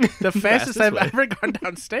the fastest I've way. ever gone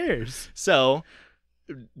downstairs. So,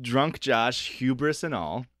 drunk Josh, hubris and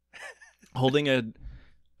all, holding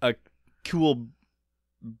a cool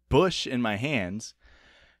bush in my hands,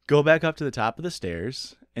 go back up to the top of the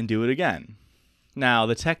stairs and do it again. Now,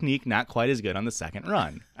 the technique not quite as good on the second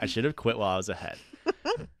run. I should have quit while I was ahead.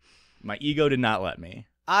 My ego did not let me.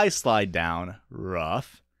 I slide down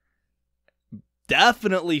rough.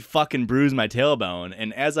 Definitely fucking bruise my tailbone,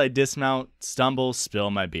 and as I dismount, stumble, spill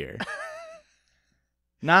my beer.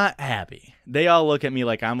 Not happy. They all look at me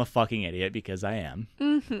like I'm a fucking idiot, because I am.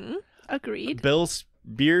 Mm-hmm. Agreed. Bill's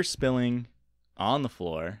beer spilling on the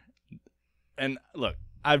floor. And look,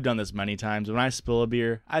 I've done this many times. When I spill a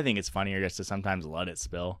beer, I think it's funnier just to sometimes let it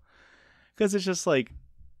spill. Because it's just like,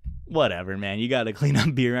 whatever, man. You got to clean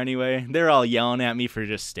up beer anyway. They're all yelling at me for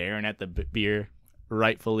just staring at the beer.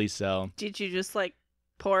 Rightfully so. Did you just like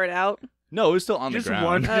pour it out? No, it was still on the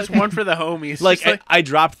ground. Just one for the homies. Like, I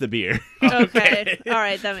dropped the beer. Okay. All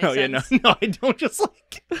right, that makes sense. Yeah, no, I don't just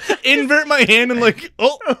like invert my hand and like,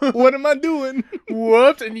 oh, what am I doing?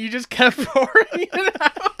 Whoops, and you just kept pouring it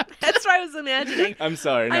out. That's what I was imagining. I'm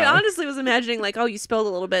sorry. No. I honestly was imagining like, oh, you spilled a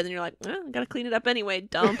little bit, and you're like, I gotta clean it up anyway.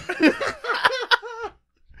 Dump.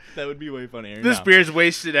 That would be way funnier. This beer's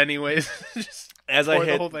wasted anyways. Just as I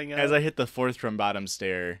the whole thing out. As I hit the fourth from bottom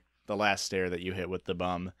stair, the last stair that you hit with the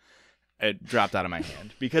bum, it dropped out of my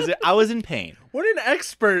hand because I was in pain. What an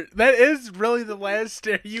expert! That is really the last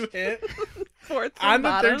stair you hit. Fourth from on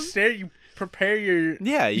bottom. the third stair, you prepare your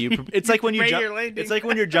It's like when you prepare jump. your landing. It's like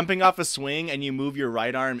when you're jumping off a swing and you move your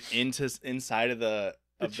right arm inside of the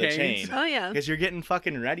chains. chain. Oh yeah. Because you're getting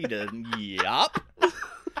fucking ready to yup.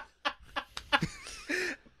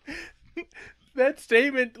 That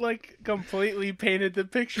statement like completely painted the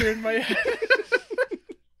picture in my head.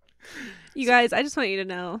 You guys, I just want you to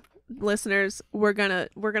know, listeners, we're gonna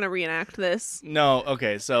reenact this. No,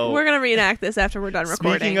 okay, so We're gonna reenact this after we're done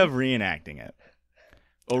recording. Speaking of reenacting it,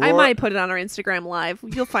 I might put it on our Instagram live.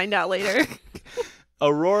 You'll find out later.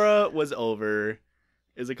 Aurora was over. It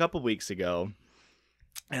was a couple weeks ago,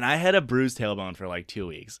 and I had a bruised tailbone for like 2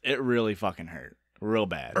 weeks. It really fucking hurt. Real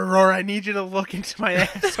bad. Aurora, I need you to look into my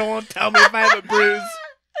asshole and tell me if I have a bruise.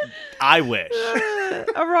 I wish.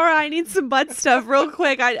 Aurora, I need some butt stuff real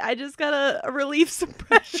quick. I just gotta relieve some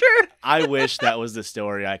pressure. I wish that was the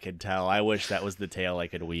story I could tell. I wish that was the tale I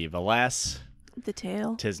could weave. Alas, The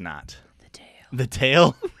tail. 'tis not. The tail. The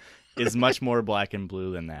tail is much more black and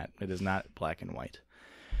blue than that. It is not black and white.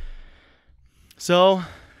 So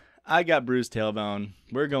I got bruised tailbone.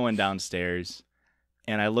 We're going downstairs,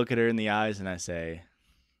 and I look at her in the eyes and I say,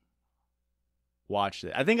 "Watch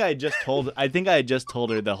it." I think I had just told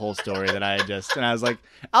her the whole story and I was like,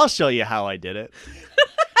 "I'll show you how I did it."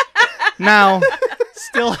 Now,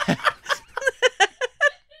 still.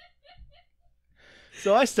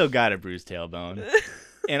 So I still got a bruised tailbone.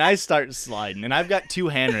 And I start sliding, and I've got 2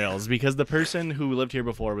 handrails because the person who lived here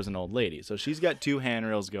before was an old lady. So she's got 2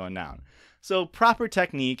 handrails going down. So proper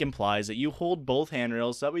technique implies that you hold both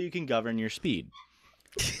handrails so that way you can govern your speed.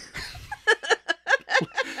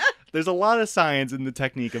 There's a lot of science in the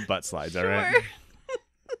technique of butt slides, all right?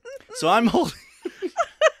 So I'm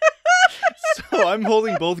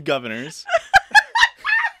holding both governors.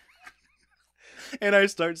 And I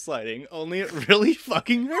start sliding, only it really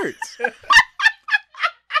fucking hurts.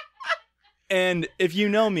 And if you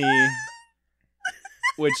know me,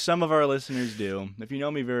 which some of our listeners do, if you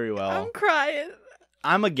know me very well, I'm crying.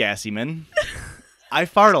 I'm a gassy man. I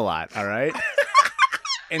fart a lot, all right?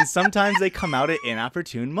 And sometimes they come out at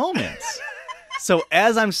inopportune moments. So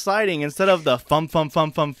as I'm sliding, instead of the fum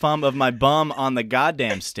of my bum on the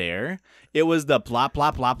goddamn stair, it was the plop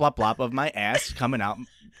of my ass coming out,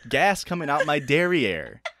 gas coming out my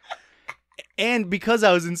derriere. And because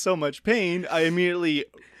I was in so much pain, I immediately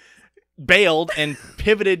bailed and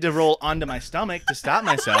pivoted to roll onto my stomach to stop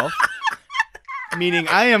myself, meaning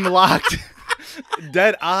I am locked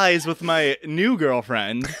dead eyes with my new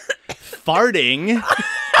girlfriend farting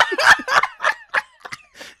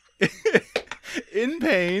in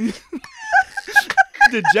pain,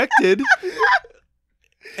 dejected,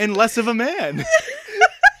 and less of a man.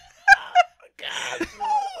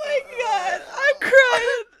 Oh my god, I'm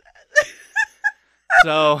crying.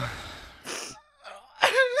 So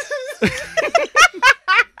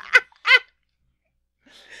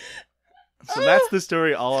that's the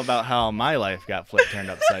story all about how my life got turned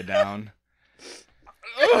upside down.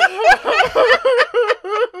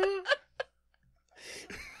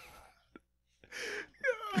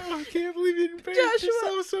 Oh, I can't believe you didn't pay Joshua.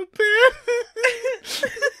 yourself so bad.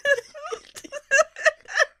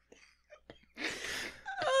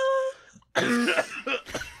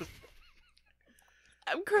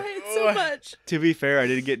 I'm crying so much. To be fair, I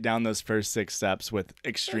did get down those first 6 steps with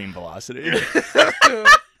extreme velocity.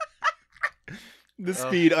 The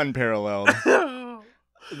speed unparalleled.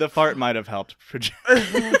 The fart might have helped project.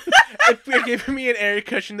 If you're giving me an air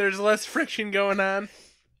cushion, there's less friction going on.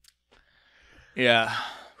 Yeah.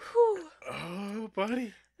 Whew. Oh,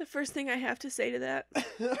 buddy. The first thing I have to say to that.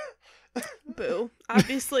 Boo.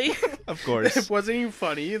 Obviously. Of course. It wasn't even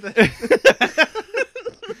funny either.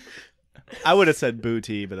 I would have said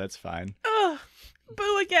booty, but that's fine. Oh,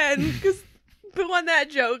 boo again. Because boo on that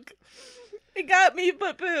joke. It got me,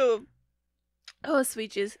 but boo. Oh,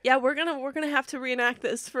 sweeties. Yeah, we're gonna have to reenact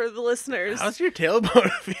this for the listeners. How's your tailbone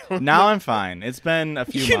feeling? Now I'm fine. It's been a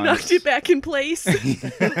few You months. knocked it back in place.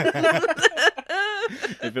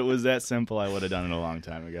 If it was that simple, I would have done it a long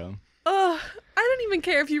time ago. Oh, I don't even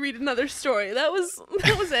care if you read another story. That was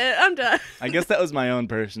it. I'm done. I guess that was my own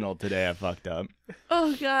personal today I fucked up.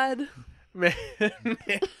 Oh God. Man.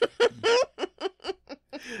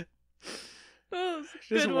 Oh,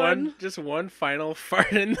 Just one final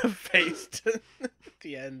fart in the face to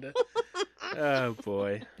the end. Oh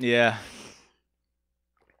boy. Yeah.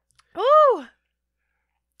 Oh.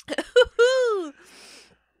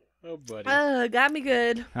 Oh buddy. Got me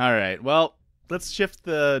good. All right. Well, let's shift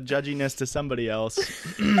the judginess to somebody else.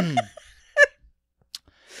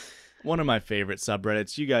 One of my favorite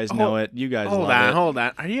subreddits. You guys know it. You guys love it. Hold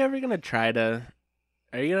on. Are you ever gonna try to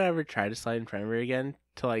slide in front of her again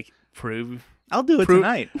to like prove I'll do it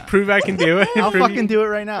tonight. Prove I can do it. I'll fucking do it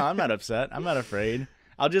right now. I'm not upset. I'm not afraid.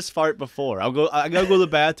 I'll just fart before. I gotta go to the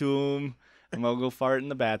bathroom, and I'll go fart in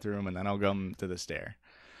the bathroom, and then I'll go to the stair.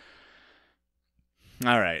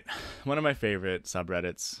 All right. One of my favorite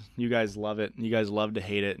subreddits. You guys love it. You guys love to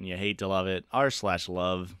hate it, and you hate to love it.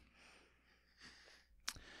 r/love.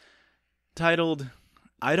 Titled,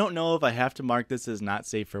 I don't know if I have to mark this as not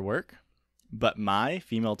safe for work, but my,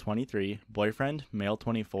 female 23, boyfriend, male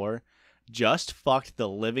 24, just fucked the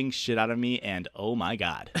living shit out of me, and oh my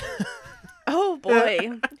god. Oh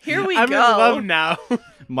boy. Here we I'm go. in love now.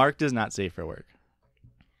 Marked as not safe for work.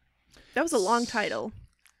 That was a long title.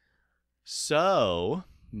 So,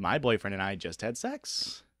 my boyfriend and I just had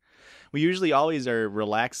sex. We usually always are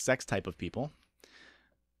relaxed sex type of people.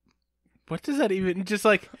 What does that even just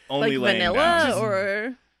like Only like laying vanilla down.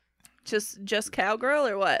 or just cowgirl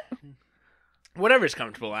or what? whatever's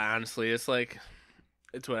comfortable, honestly. It's like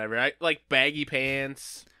it's whatever. I like baggy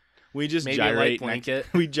pants. We just Maybe a light gyrate blanket.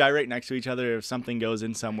 we gyrate next to each other. If something goes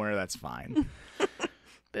in somewhere, that's fine.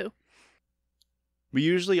 Boo. We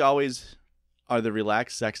usually always are the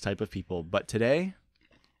relaxed sex type of people, but today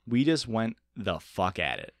we just went the fuck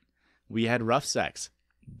at it. We had rough sex,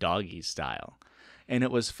 doggy style, and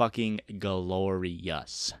it was fucking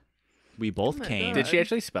glorious. We both my came. God. Did she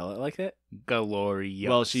actually spell it like that? Glorious.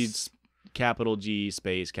 Well, she's capital G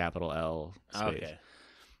space capital L space. Okay.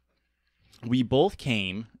 We both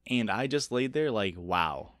came, and I just laid there like,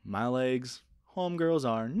 wow, my legs, homegirls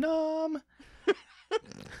are numb.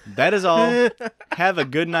 That is all. Have a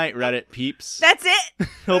good night, Reddit peeps. That's it.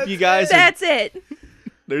 Hope you guys. That's it.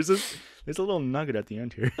 There's a little nugget at the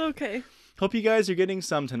end here. Okay. Hope you guys are getting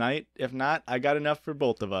some tonight. If not, I got enough for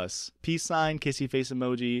both of us. Peace sign, kissy face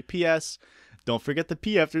emoji. P.S. Don't forget the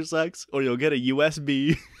P after sex, or you'll get a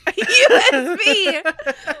USB. USB.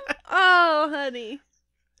 Oh, honey.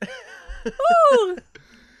 Ooh.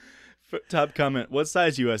 Top comment. What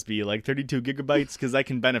size USB? Like 32 gigabytes? Because I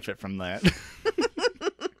can benefit from that.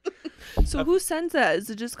 So who sends that? Does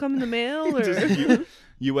it just come in the mail or?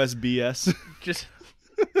 USBS.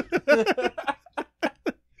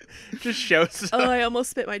 Just shows. Oh, I almost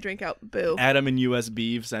spit my drink out. Boo. Adam in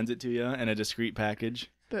USB sends it to you in a discreet package.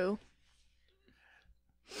 Boo.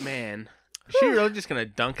 Man, is she really just gonna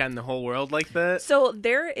dunk on the whole world like that? So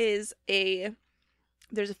there's a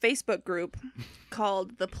Facebook group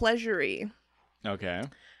called The Pleasury, Okay.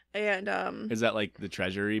 and Is that like the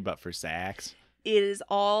treasury, but for sex? it is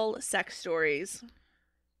all sex stories.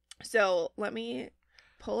 So let me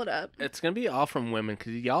pull it up. It's gonna be all from women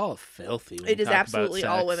because y'all are filthy. when It you is talk about absolutely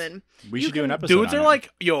all sex. women. We You should do an can- episode. Dudes on are it.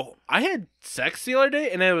 like, yo, I had sex the other day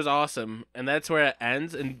and it was awesome, and that's where it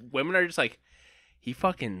ends. And women are just like, he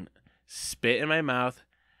fucking spit in my mouth,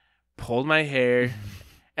 pulled my hair.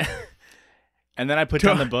 And then I put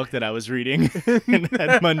down the book that I was reading and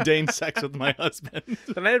had mundane sex with my husband.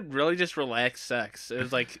 And I had really just relaxed sex. It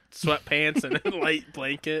was like sweatpants and a light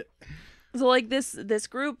blanket. So like this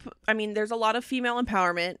group, I mean, there's a lot of female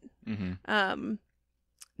empowerment. Mm-hmm.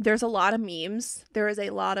 There's a lot of memes. There is a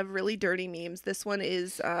lot of really dirty memes. This one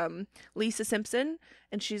is Lisa Simpson,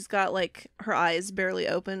 and she's got like her eyes barely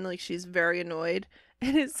open, like she's very annoyed.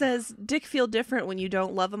 And it says, "Dick feel different when you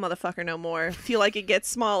don't love a motherfucker no more. Feel like it gets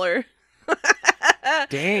smaller."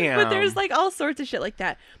 Damn. But there's like all sorts of shit like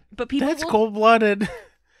that. But people That's will- cold-blooded.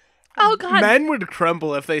 Oh god. Men would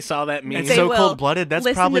crumble if they saw that meme. It's They so will. cold-blooded. That's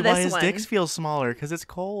Listen probably to why this his one. dicks feel smaller, because it's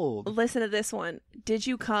cold. Listen to this one. Did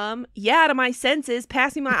you come? Yeah, out of my senses.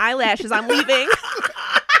 Pass me my eyelashes. I'm leaving.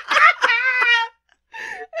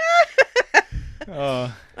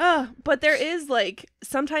 But there is like,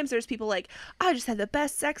 sometimes there's people like, I just had the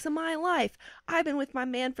best sex of my life. I've been with my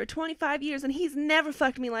man for 25 years and he's never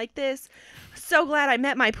fucked me like this. So glad I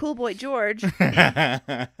met my pool boy George.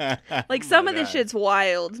 Like some of this shit's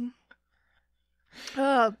wild.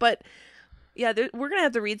 But yeah, we're gonna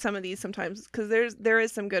have to read some of these sometimes because there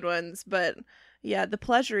is some good ones. But yeah, The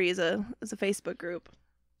Pleasury is a Facebook group.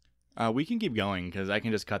 We can keep going, because I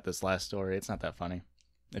can just cut this last story. It's not that funny,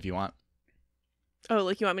 if you want. Oh,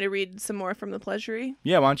 like you want me to read some more from The Pleasury?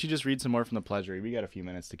 Yeah, why don't you just read some more from the Pleasury? We got a few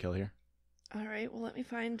minutes to kill here. All right. Well, let me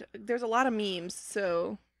find. There's a lot of memes,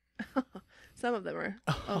 so some of them are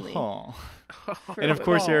only. Oh. for- And of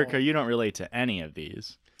course, Oh. Erica, you don't relate to any of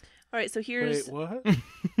these. All right. So here's Wait, what?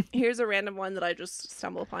 here's a random one that I just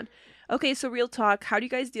stumbled upon. Okay, so real talk. How do you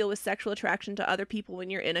guys deal with sexual attraction to other people when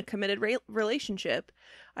you're in a committed relationship?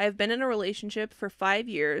 I have been in a relationship for 5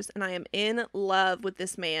 years, and I am in love with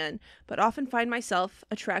this man, but often find myself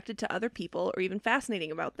attracted to other people or even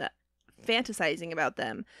fantasizing about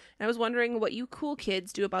them. And I was wondering what you cool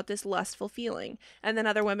kids do about this lustful feeling. And then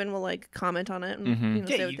other women will like comment on it and Mhm. you know,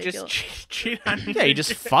 say Yeah, what you they just feel. cheat on him. Yeah, you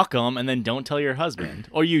just fuck them and then don't tell your husband.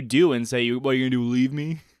 Or you do and say, what are you going to do, leave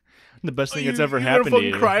me? The best thing that's ever happened to gonna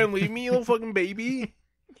you. fucking cry and leave me, you little fucking baby.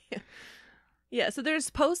 Yeah, so there's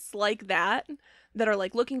posts like that are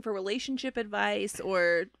like looking for relationship advice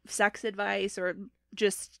or sex advice or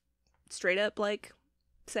just straight up like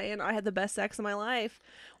saying I had the best sex of my life.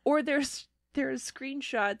 Or there's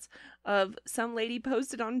screenshots of some lady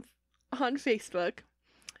posted on Facebook.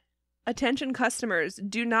 Attention customers,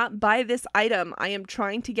 do not buy this item. I am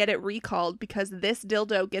trying to get it recalled because this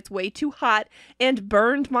dildo gets way too hot and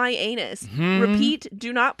burned my anus. Repeat,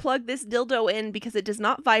 do not plug this dildo in because it does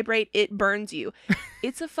not vibrate. It burns you.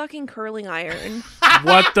 It's a fucking curling iron.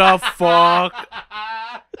 What the fuck?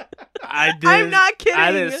 I didn't. I'm not kidding.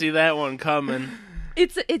 I didn't see that one coming.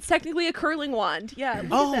 It's technically a curling wand. Yeah.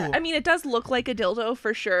 Look at that. I mean, it does look like a dildo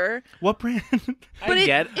for sure. What brand? But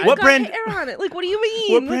it's What got brand? hair on it. Like, what do you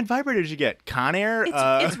mean? What brand vibrator did you get? Conair?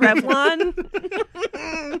 It's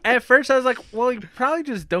Revlon. At first, I was like, well, you probably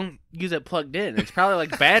just don't use it plugged in. It's probably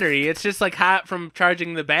like battery. It's just like hot from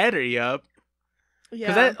charging the battery up. Yeah.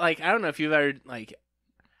 Because I don't know if you've ever like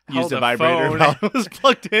Used held a vibrator phone. while it was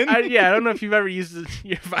plugged in? I don't know if you've ever used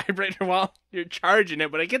your vibrator while you're charging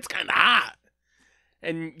it, but it gets kind of hot,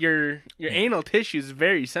 and your anal tissue is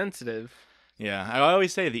very sensitive. Yeah, I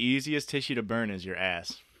always say the easiest tissue to burn is your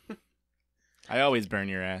ass. I always burn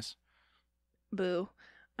your ass. Boo.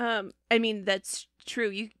 I mean, that's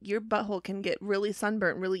true. Your butthole can get really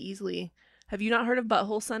sunburnt really easily. Have you not heard of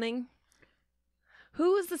butthole sunning?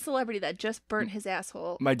 Who was the celebrity that just burnt his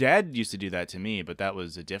asshole? My dad used to do that to me, but that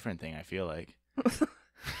was a different thing, I feel like.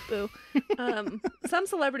 Boo. Some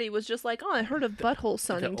celebrity was just like, oh, I heard of butthole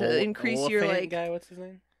sunning to increase your like guy. What's his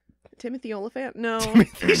name? Timothy Oliphant? No.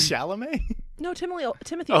 Timothy Chalamet? No, Timothy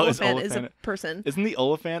Oh, it's Oliphant is a Oliphant. person. Isn't the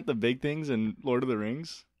Oliphant the big things in Lord of the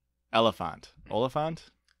Rings? Elephant.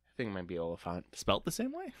 Oliphant? I think it might be Oliphant. Spelt the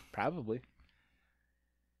same way? Probably.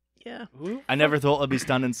 Yeah. I never thought I'd be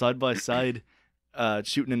standing side by side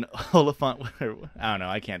shooting an Oliphant. I don't know.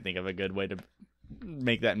 I can't think of a good way to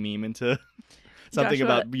make that meme into something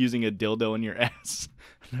Joshua, about using a dildo in your ass.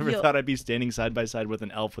 I never thought I'd be standing side by side with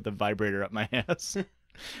an elf with a vibrator up my ass.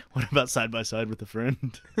 What about side by side with a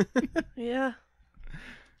friend? Yeah.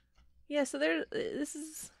 Yeah, so this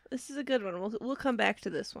is a good one. We'll come back to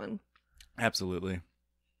this one. Absolutely.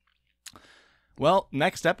 Well,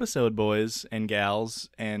 next episode, boys and gals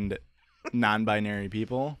and non-binary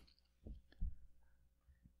people.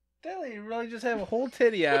 Deli, you really just have a whole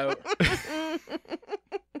titty out.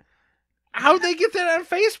 How'd they get that on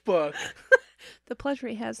Facebook? The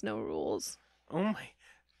Pleasury has no rules. Oh my.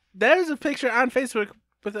 There's a picture on Facebook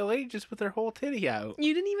with a lady just with her whole titty out.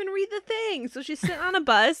 You didn't even read the thing. So she's sitting on a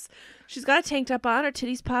bus. She's got a tank top on. Her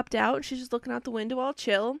titties popped out. And she's just looking out the window all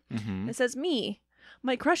chill. Mm-hmm. It says, me.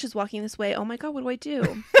 My crush is walking this way. Oh my God, what do I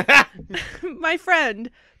do? My friend,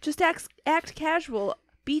 just act casual.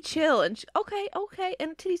 Be chill. And okay.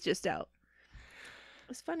 And titty's just out.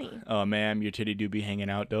 It's funny. Oh, ma'am, your titty do be hanging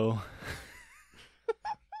out, though.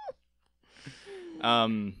 All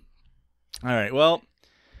right, well,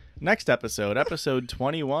 next episode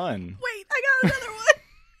 21. Wait, I got another one.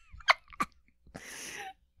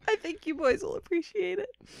 I think you boys will appreciate it.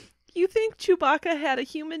 You think Chewbacca had a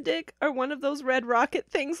human dick or one of those red rocket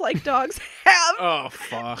things like dogs have? Oh,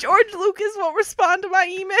 fuck. George Lucas won't respond to my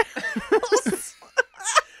emails.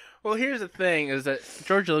 Well, here's the thing, is that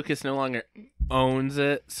George Lucas no longer owns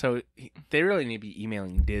it, so they really need to be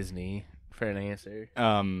emailing Disney for an answer.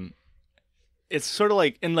 It's sort of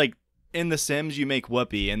like in The Sims you make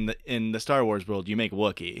Whoopi, in the Star Wars world you make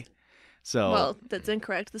Wookiee. So Well, that's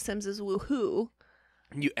incorrect. The Sims is woohoo.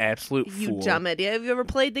 You absolute You fool. dumb idiot. Have you ever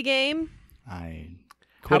played the game? How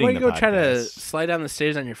about you go try to slide down the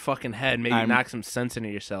stairs on your fucking head, maybe knock some sense into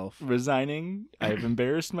yourself? Resigning. I've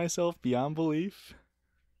embarrassed myself beyond belief.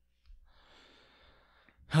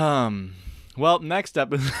 Well, next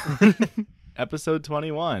episode, episode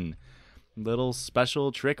 21, little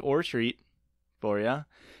special trick or treat for ya.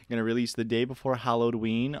 Gonna release the day before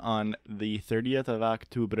Halloween on the 30th of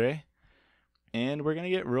October, and we're gonna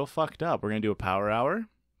get real fucked up. We're gonna do a power hour.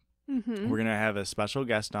 Mm-hmm. We're gonna have a special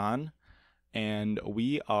guest on, and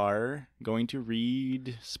we are going to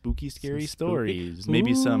read spooky, scary stories.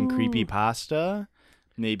 Maybe some creepy pasta.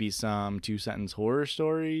 Maybe some 2-sentence horror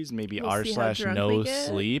stories. Maybe We'll see how drunk r/no we get.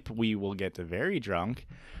 sleep. We will get very drunk.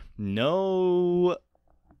 No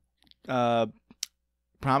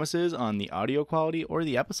promises on the audio quality or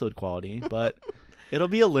the episode quality, but it'll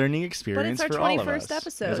be a learning experience our for all of 21st us.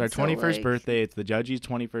 episode, It's our so, 21st like- birthday. It's the Judgies'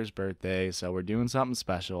 21st birthday, so we're doing something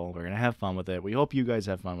special. We're gonna have fun with it. We hope you guys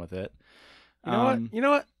have fun with it. You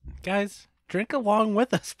know what, guys? Drink along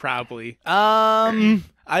with us, probably.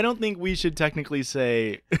 I don't think we should technically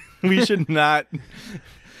say we should not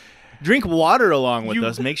drink water along with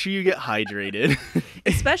us. Make sure you get hydrated.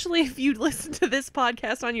 Especially if you listen to this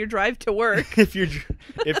podcast on your drive to work. if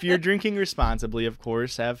you're drinking responsibly, of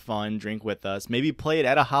course, have fun, drink with us. Maybe play it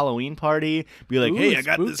at a Halloween party. Be like, Ooh, hey, I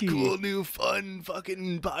got this spooky. cool new fun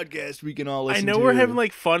fucking podcast we can all listen I to. know we're having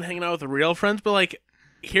like fun hanging out with real friends, but like,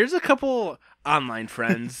 here's a couple online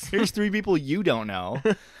friends. Here's 3 people you don't know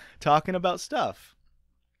talking about stuff.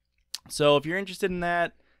 So if you're interested in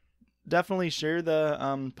that, definitely share the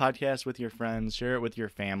podcast with your friends. Share it with your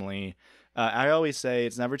family. I always say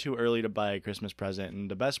it's never too early to buy a Christmas present, and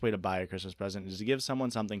the best way to buy a Christmas present is to give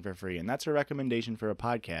someone something for free, and that's a recommendation for a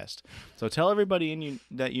podcast. So tell everybody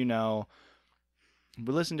that you know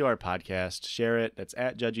listen to our podcast, share it. That's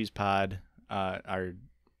at Judgies Pod. Our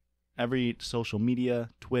every social media,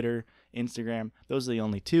 Twitter, Instagram. Those are the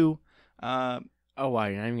only two. Oh, wow,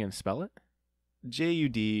 you're not even gonna spell it?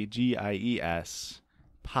 JUDGIES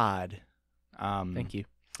pod. Thank you.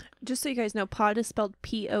 Just so you guys know, pod is spelled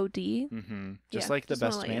POD. Mm-hmm. Just Yeah, like the just wanna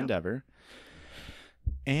best let you band know. ever.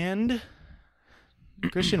 And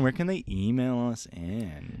Christian, where can they email us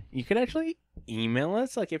in? You could actually email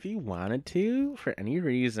us, like, if you wanted to, for any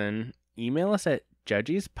reason. Email us at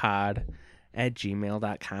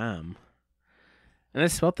judgiespod@gmail.com. And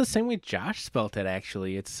it's spelled the same way Josh spelled it,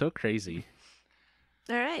 actually. It's so crazy.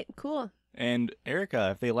 All right, cool. And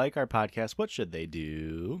Erica, if they like our podcast, what should they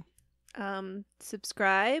do?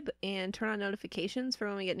 Subscribe and turn on notifications for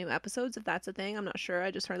when we get new episodes, if that's a thing. I'm not sure.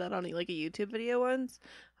 I just heard that on like a YouTube video once.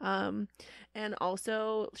 And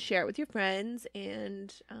also share it with your friends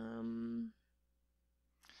and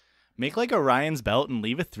Make like a Ryan's Belt and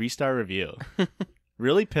leave a 3-star review.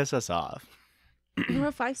 Really piss us off. or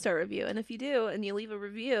a 5-star review. And if you do and you leave a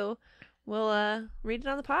review, we'll read it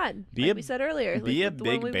on the pod. We said earlier. Be like a the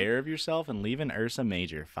one big bear of yourself and leave an Ursa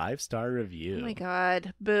Major 5-star review. Oh my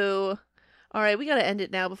god, boo. All right, we gotta end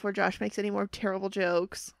it now before Josh makes any more terrible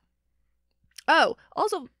jokes. Oh,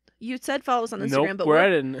 also, you said follow us on Instagram, Nope, but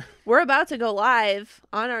we're we're about to go live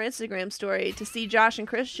on our Instagram story to see Josh and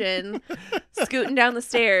Christian scooting down the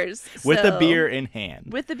stairs With so- a beer in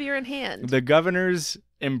hand. With the beer in hand. The governors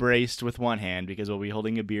embraced with one hand because we'll be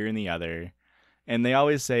holding a beer in the other. And they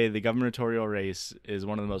always say the gubernatorial race is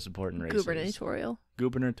one of the most important races. Gubernatorial.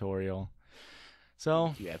 Gubernatorial.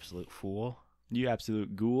 So, You absolute fool. you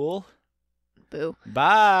absolute ghoul. Boo.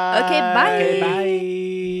 Bye. Okay, bye.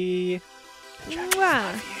 Okay, bye.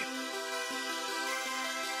 Mwah.